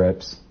stop the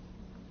drips,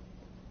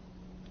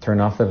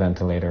 turn off the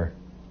ventilator,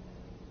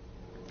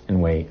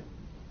 and wait.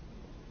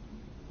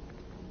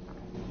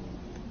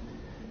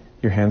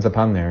 Your hands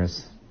upon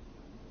theirs.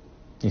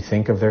 You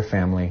think of their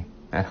family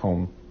at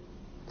home,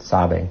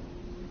 sobbing.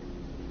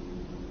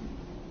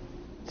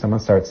 Someone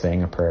starts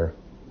saying a prayer.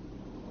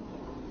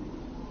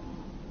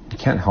 You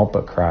can't help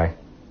but cry.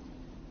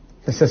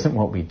 This isn't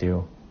what we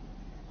do.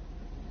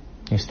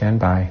 You stand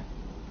by.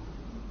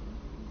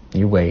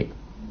 You wait.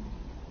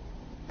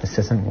 This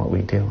isn't what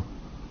we do.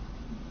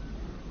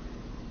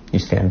 You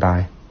stand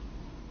by.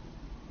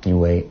 You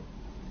wait.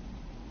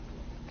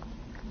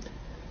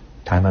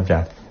 Time of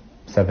death,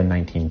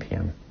 7:19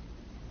 p.m.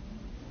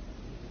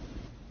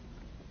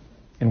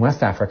 In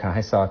West Africa,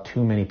 I saw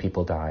too many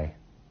people die.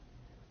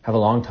 Have a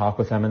long talk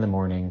with them in the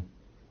morning,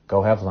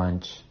 go have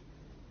lunch,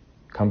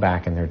 come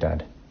back and they're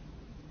dead.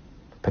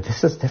 But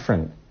this is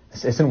different.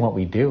 This isn't what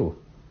we do.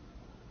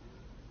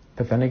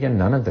 But then again,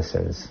 none of this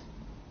is.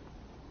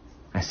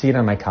 I see it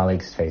on my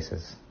colleagues'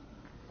 faces.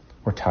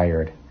 We're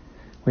tired.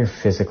 We're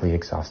physically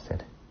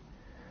exhausted.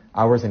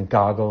 Hours in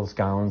goggles,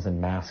 gowns,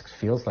 and masks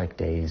feels like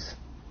days.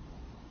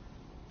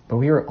 But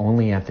we are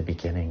only at the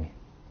beginning.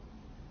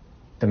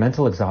 The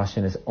mental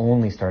exhaustion is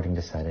only starting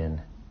to set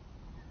in.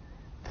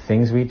 The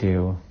things we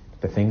do,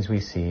 the things we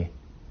see,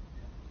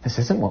 this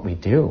isn't what we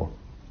do.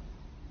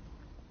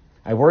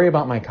 I worry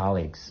about my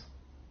colleagues.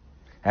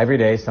 Every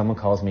day someone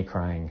calls me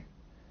crying.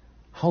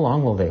 How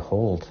long will they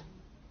hold?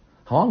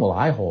 How long will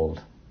I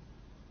hold?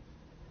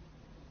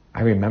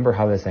 I remember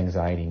how this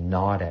anxiety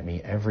gnawed at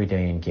me every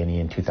day in Guinea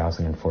in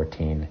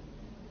 2014.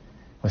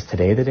 Was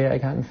today the day I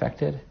got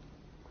infected?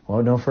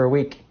 Won't know for a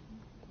week.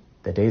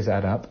 The days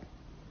add up.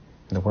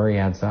 The worry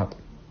adds up.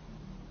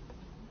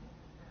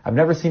 I've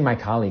never seen my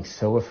colleagues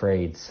so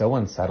afraid, so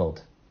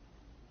unsettled.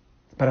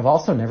 But I've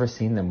also never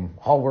seen them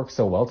all work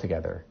so well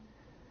together.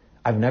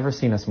 I've never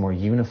seen us more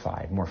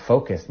unified, more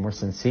focused, more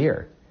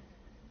sincere.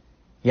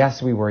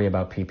 Yes, we worry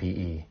about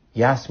PPE.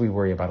 Yes, we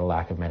worry about a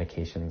lack of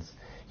medications.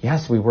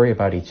 Yes, we worry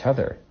about each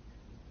other.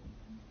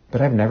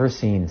 But I've never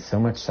seen so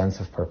much sense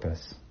of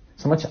purpose,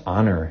 so much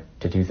honor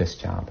to do this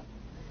job.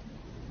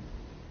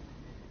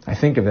 I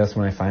think of this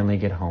when I finally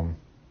get home.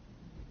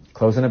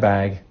 Clothes in a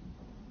bag,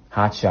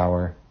 hot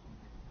shower,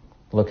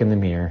 look in the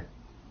mirror.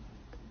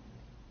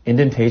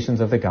 Indentations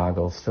of the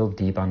goggles still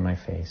deep on my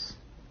face.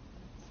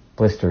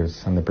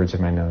 Blisters on the bridge of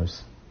my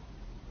nose.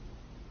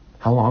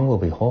 How long will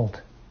we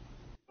hold?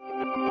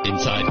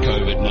 Inside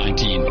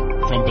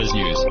COVID-19 from Biz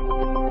News.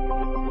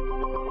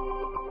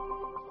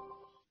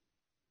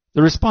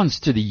 The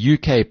response to the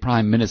UK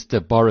Prime Minister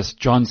Boris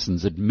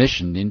Johnson's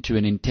admission into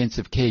an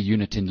intensive care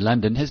unit in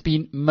London has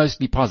been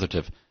mostly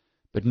positive,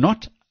 but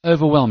not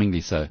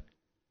overwhelmingly so.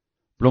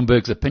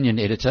 Bloomberg's opinion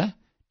editor,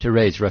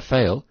 Therese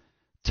Raphael,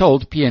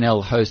 told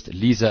P&L host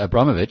Lisa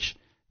Abramovich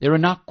there are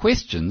now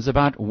questions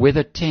about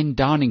whether 10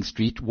 Downing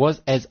Street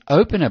was as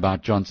open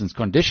about Johnson's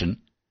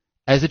condition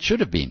as it should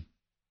have been.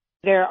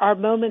 There are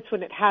moments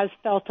when it has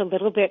felt a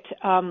little bit,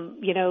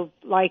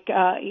 like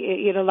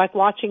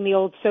watching the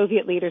old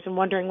Soviet leaders and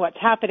wondering what's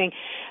happening.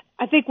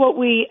 I think what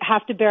we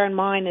have to bear in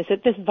mind is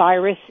that this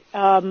virus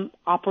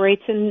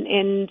operates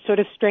in sort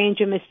of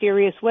strange and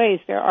mysterious ways.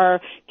 There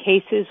are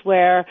cases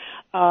where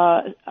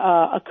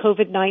a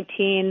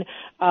COVID-19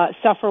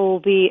 sufferer will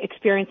be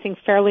experiencing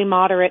fairly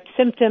moderate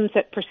symptoms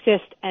that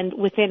persist, and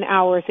within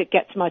hours it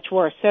gets much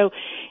worse. So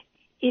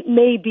it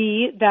may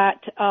be that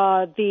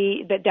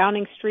that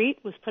Downing Street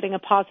was putting a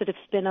positive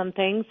spin on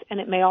things, and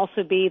it may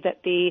also be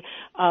that the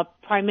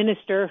Prime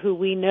Minister, who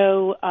we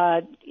know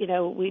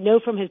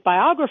from his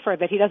biographer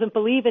that he doesn't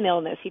believe in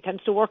illness, he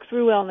tends to work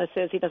through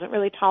illnesses, he doesn't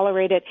really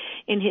tolerate it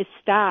in his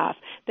staff,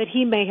 that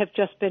he may have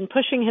just been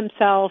pushing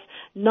himself,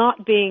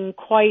 not being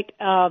quite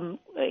as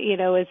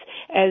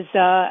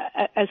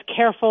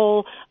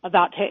careful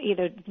about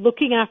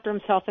looking after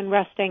himself and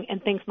resting,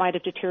 and things might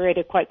have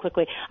deteriorated quite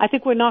quickly. I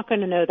think we're not going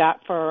to know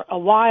that for a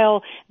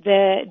while.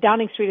 The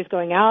Downing Street is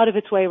going out of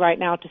its way right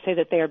now to say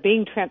that they are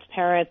being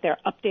transparent, they're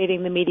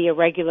updating the media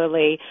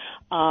regularly,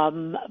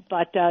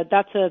 but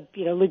that's a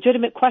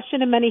legitimate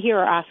question, and many here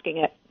are asking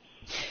it.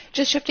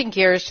 Just shifting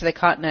gears to the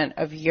continent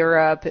of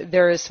Europe,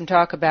 there is some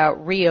talk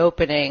about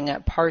reopening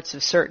parts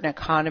of certain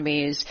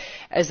economies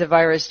as the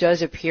virus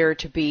does appear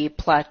to be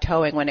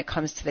plateauing when it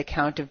comes to the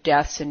count of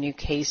deaths and new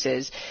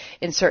cases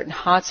in certain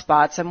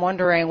hotspots. I'm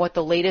wondering what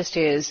the latest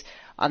is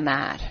on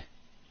that.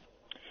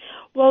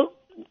 Well,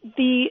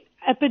 the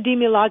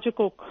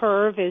epidemiological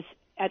curve is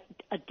at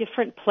a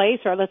different place,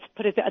 or let's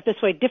put it this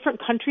way, different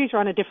countries are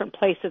on a different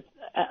place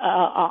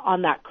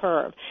on that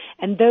curve.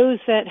 And those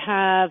that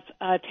have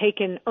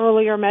taken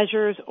earlier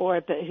measures or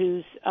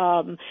whose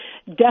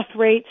death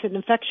rates and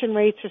infection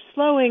rates are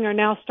slowing are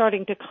now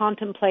starting to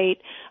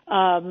contemplate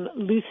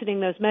loosening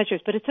those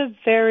measures. But it's a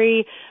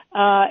very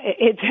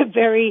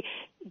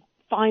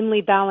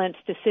finely balanced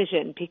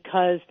decision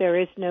because there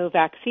is no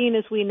vaccine,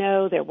 as we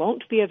know. There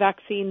won't be a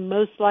vaccine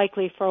most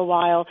likely for a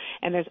while,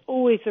 and there's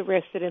always a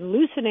risk that in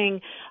loosening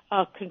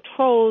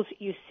controls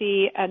you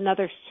see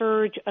another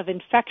surge of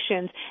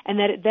infections, and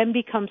that it then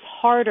becomes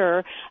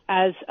harder,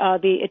 as a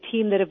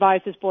team that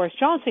advises Boris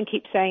Johnson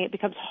keeps saying, it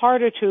becomes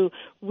harder to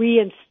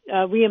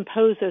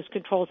reimpose those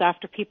controls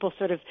after people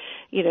sort of,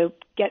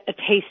 get a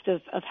taste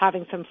of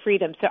having some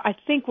freedom. So I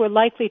think we're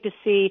likely to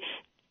see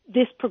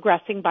this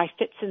progressing by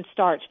fits and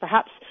starts.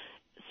 Perhaps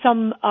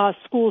some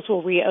schools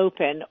will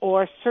reopen,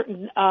 or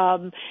certain,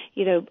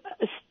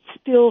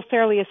 still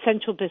fairly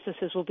essential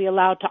businesses will be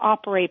allowed to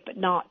operate,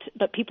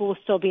 but people will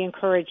still be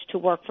encouraged to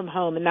work from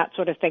home and that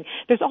sort of thing.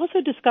 There's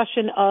also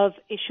discussion of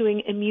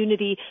issuing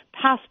immunity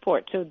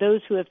passports. So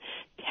those who have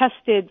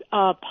tested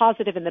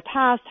positive in the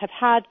past, have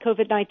had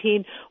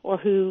COVID-19, or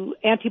who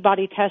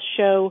antibody tests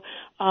show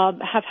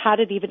have had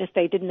it even if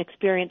they didn't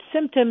experience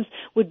symptoms,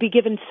 would be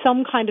given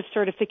some kind of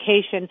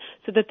certification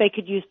so that they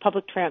could use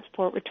public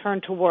transport,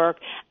 return to work,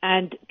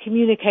 and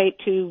communicate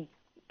to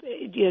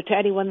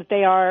anyone that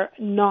they are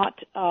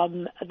not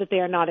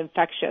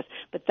infectious.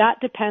 But that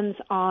depends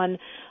on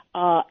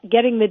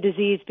getting the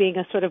disease being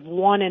a sort of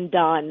one and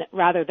done,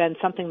 rather than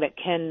something that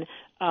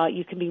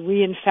you can be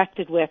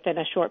reinfected with in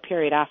a short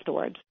period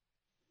afterwards.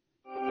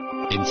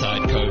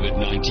 Inside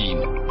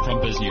COVID-19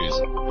 from BizNews.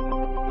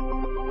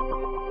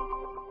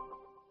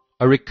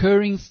 A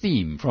recurring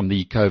theme from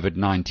the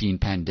COVID-19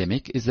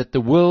 pandemic is that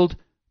the world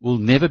will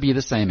never be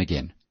the same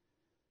again.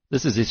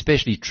 This is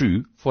especially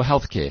true for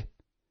healthcare.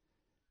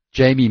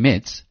 Jamie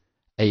Metz,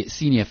 a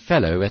senior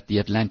fellow at the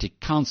Atlantic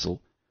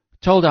Council,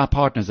 told our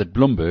partners at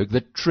Bloomberg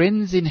that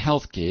trends in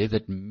healthcare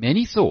that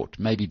many thought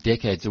may be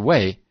decades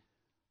away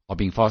are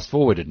being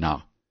fast-forwarded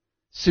now.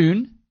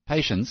 Soon,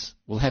 patients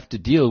will have to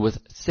deal with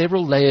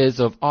several layers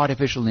of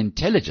artificial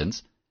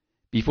intelligence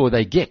before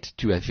they get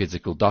to a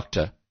physical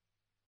doctor.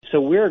 So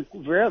we're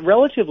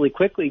relatively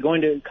quickly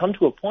going to come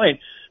to a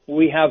point where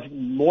we have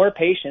more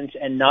patients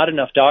and not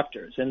enough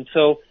doctors. And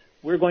so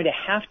we're going to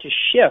have to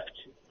shift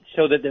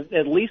so that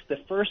at least the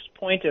first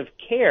point of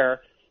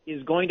care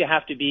is going to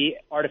have to be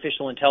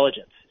artificial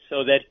intelligence,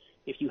 so that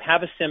if you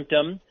have a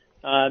symptom,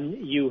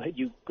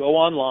 you go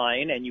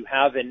online and you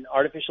have an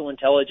artificial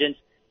intelligence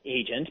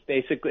agent,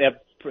 basically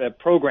a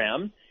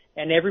program,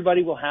 and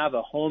everybody will have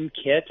a home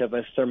kit of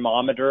a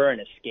thermometer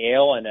and a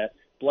scale and a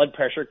blood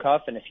pressure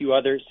cuff and a few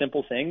other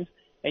simple things,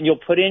 and you'll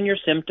put in your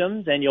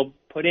symptoms and you'll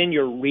put in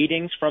your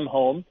readings from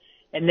home,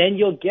 and then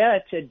you'll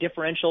get a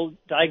differential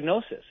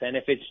diagnosis. And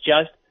if it's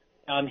just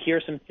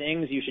here's some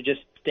things, you should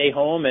just stay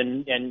home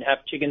and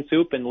have chicken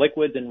soup and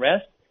liquids and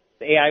rest,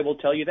 the AI will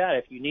tell you that.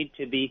 If you need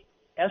to be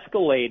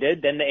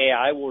escalated, then the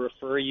AI will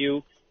refer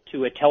you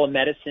to a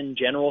telemedicine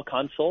general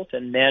consult,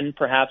 and then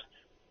perhaps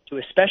to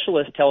a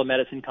specialist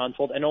telemedicine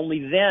consult, and only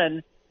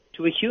then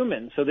to a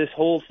human. So this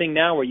whole thing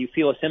now where you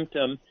feel a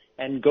symptom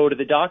and go to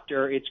the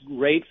doctor, it's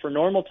great for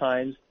normal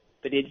times,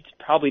 but it's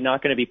probably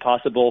not going to be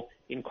possible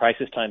in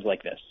crisis times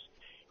like this.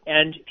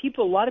 And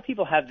a lot of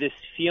people have this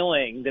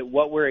feeling that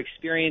what we're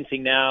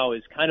experiencing now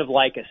is kind of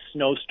like a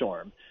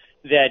snowstorm,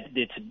 that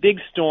it's a big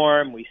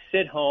storm, we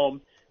sit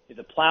home,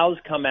 The plows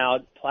come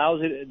out,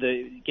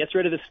 gets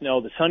rid of the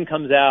snow, the sun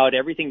comes out,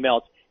 everything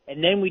melts,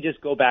 and then we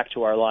just go back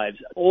to our lives.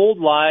 Old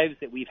lives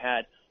that we've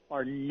had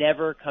are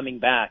never coming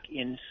back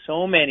in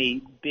so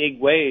many big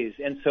ways.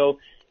 And so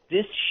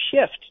this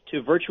shift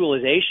to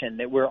virtualization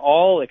that we're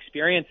all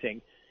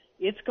experiencing,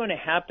 it's going to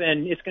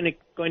happen, it's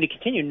going to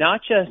continue,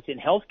 not just in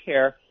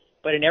healthcare,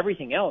 but in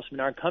everything else. I mean,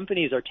 our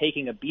companies are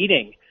taking a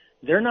beating.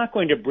 They're not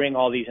going to bring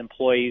all these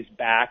employees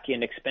back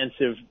in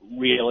expensive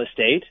real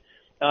estate.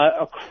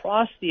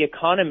 Across the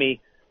economy,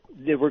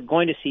 that we're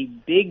going to see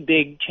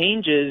big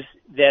changes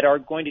that are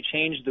going to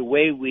change the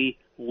way we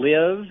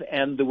live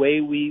and the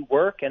way we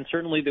work and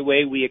certainly the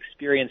way we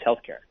experience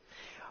healthcare.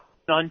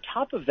 And on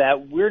top of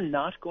that, we're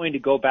not going to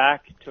go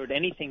back toward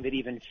anything that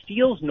even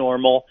feels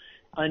normal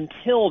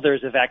until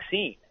there's a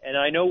vaccine. And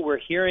I know we're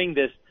hearing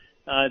this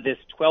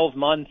 12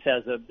 months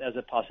as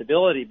a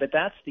possibility, but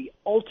that's the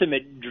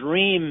ultimate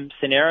dream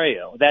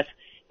scenario. That's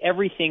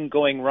everything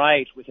going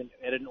right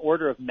at an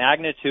order of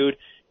magnitude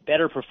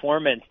better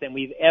performance than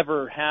we've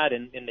ever had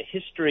in the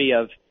history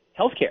of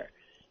healthcare.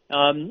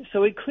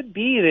 So it could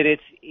be that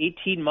it's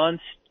 18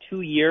 months,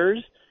 2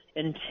 years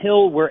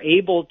until we're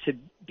able to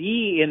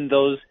be in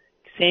those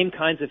same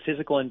kinds of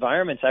physical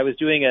environments. I was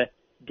doing a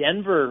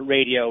Denver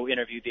radio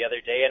interview the other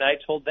day, and I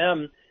told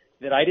them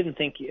that I didn't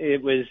think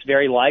it was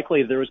very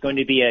likely there was going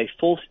to be a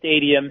full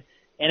stadium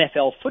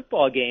NFL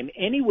football game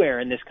anywhere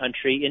in this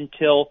country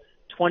until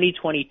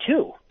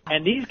 2022.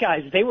 And these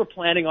guys, they were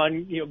planning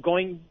on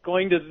going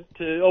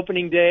to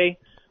opening day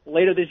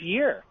later this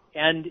year.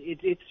 And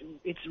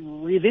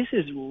this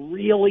is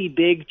really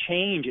big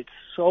change. It's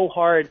so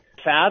hard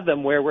to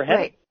fathom where we're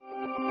heading. Right.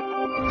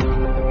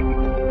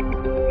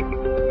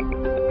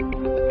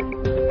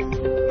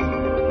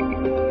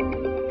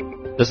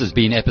 This has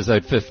been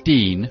episode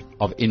 15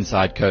 of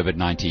Inside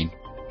COVID-19.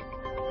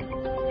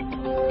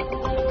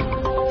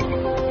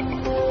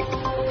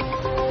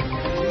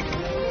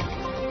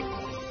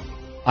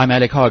 I'm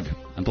Alec Hogg.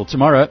 Until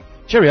tomorrow,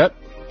 cheerio.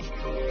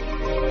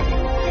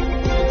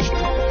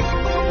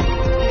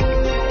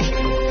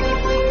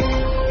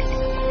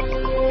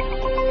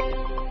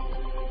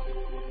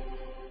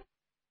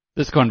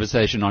 This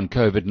conversation on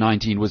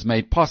COVID-19 was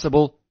made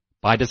possible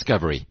by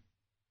Discovery.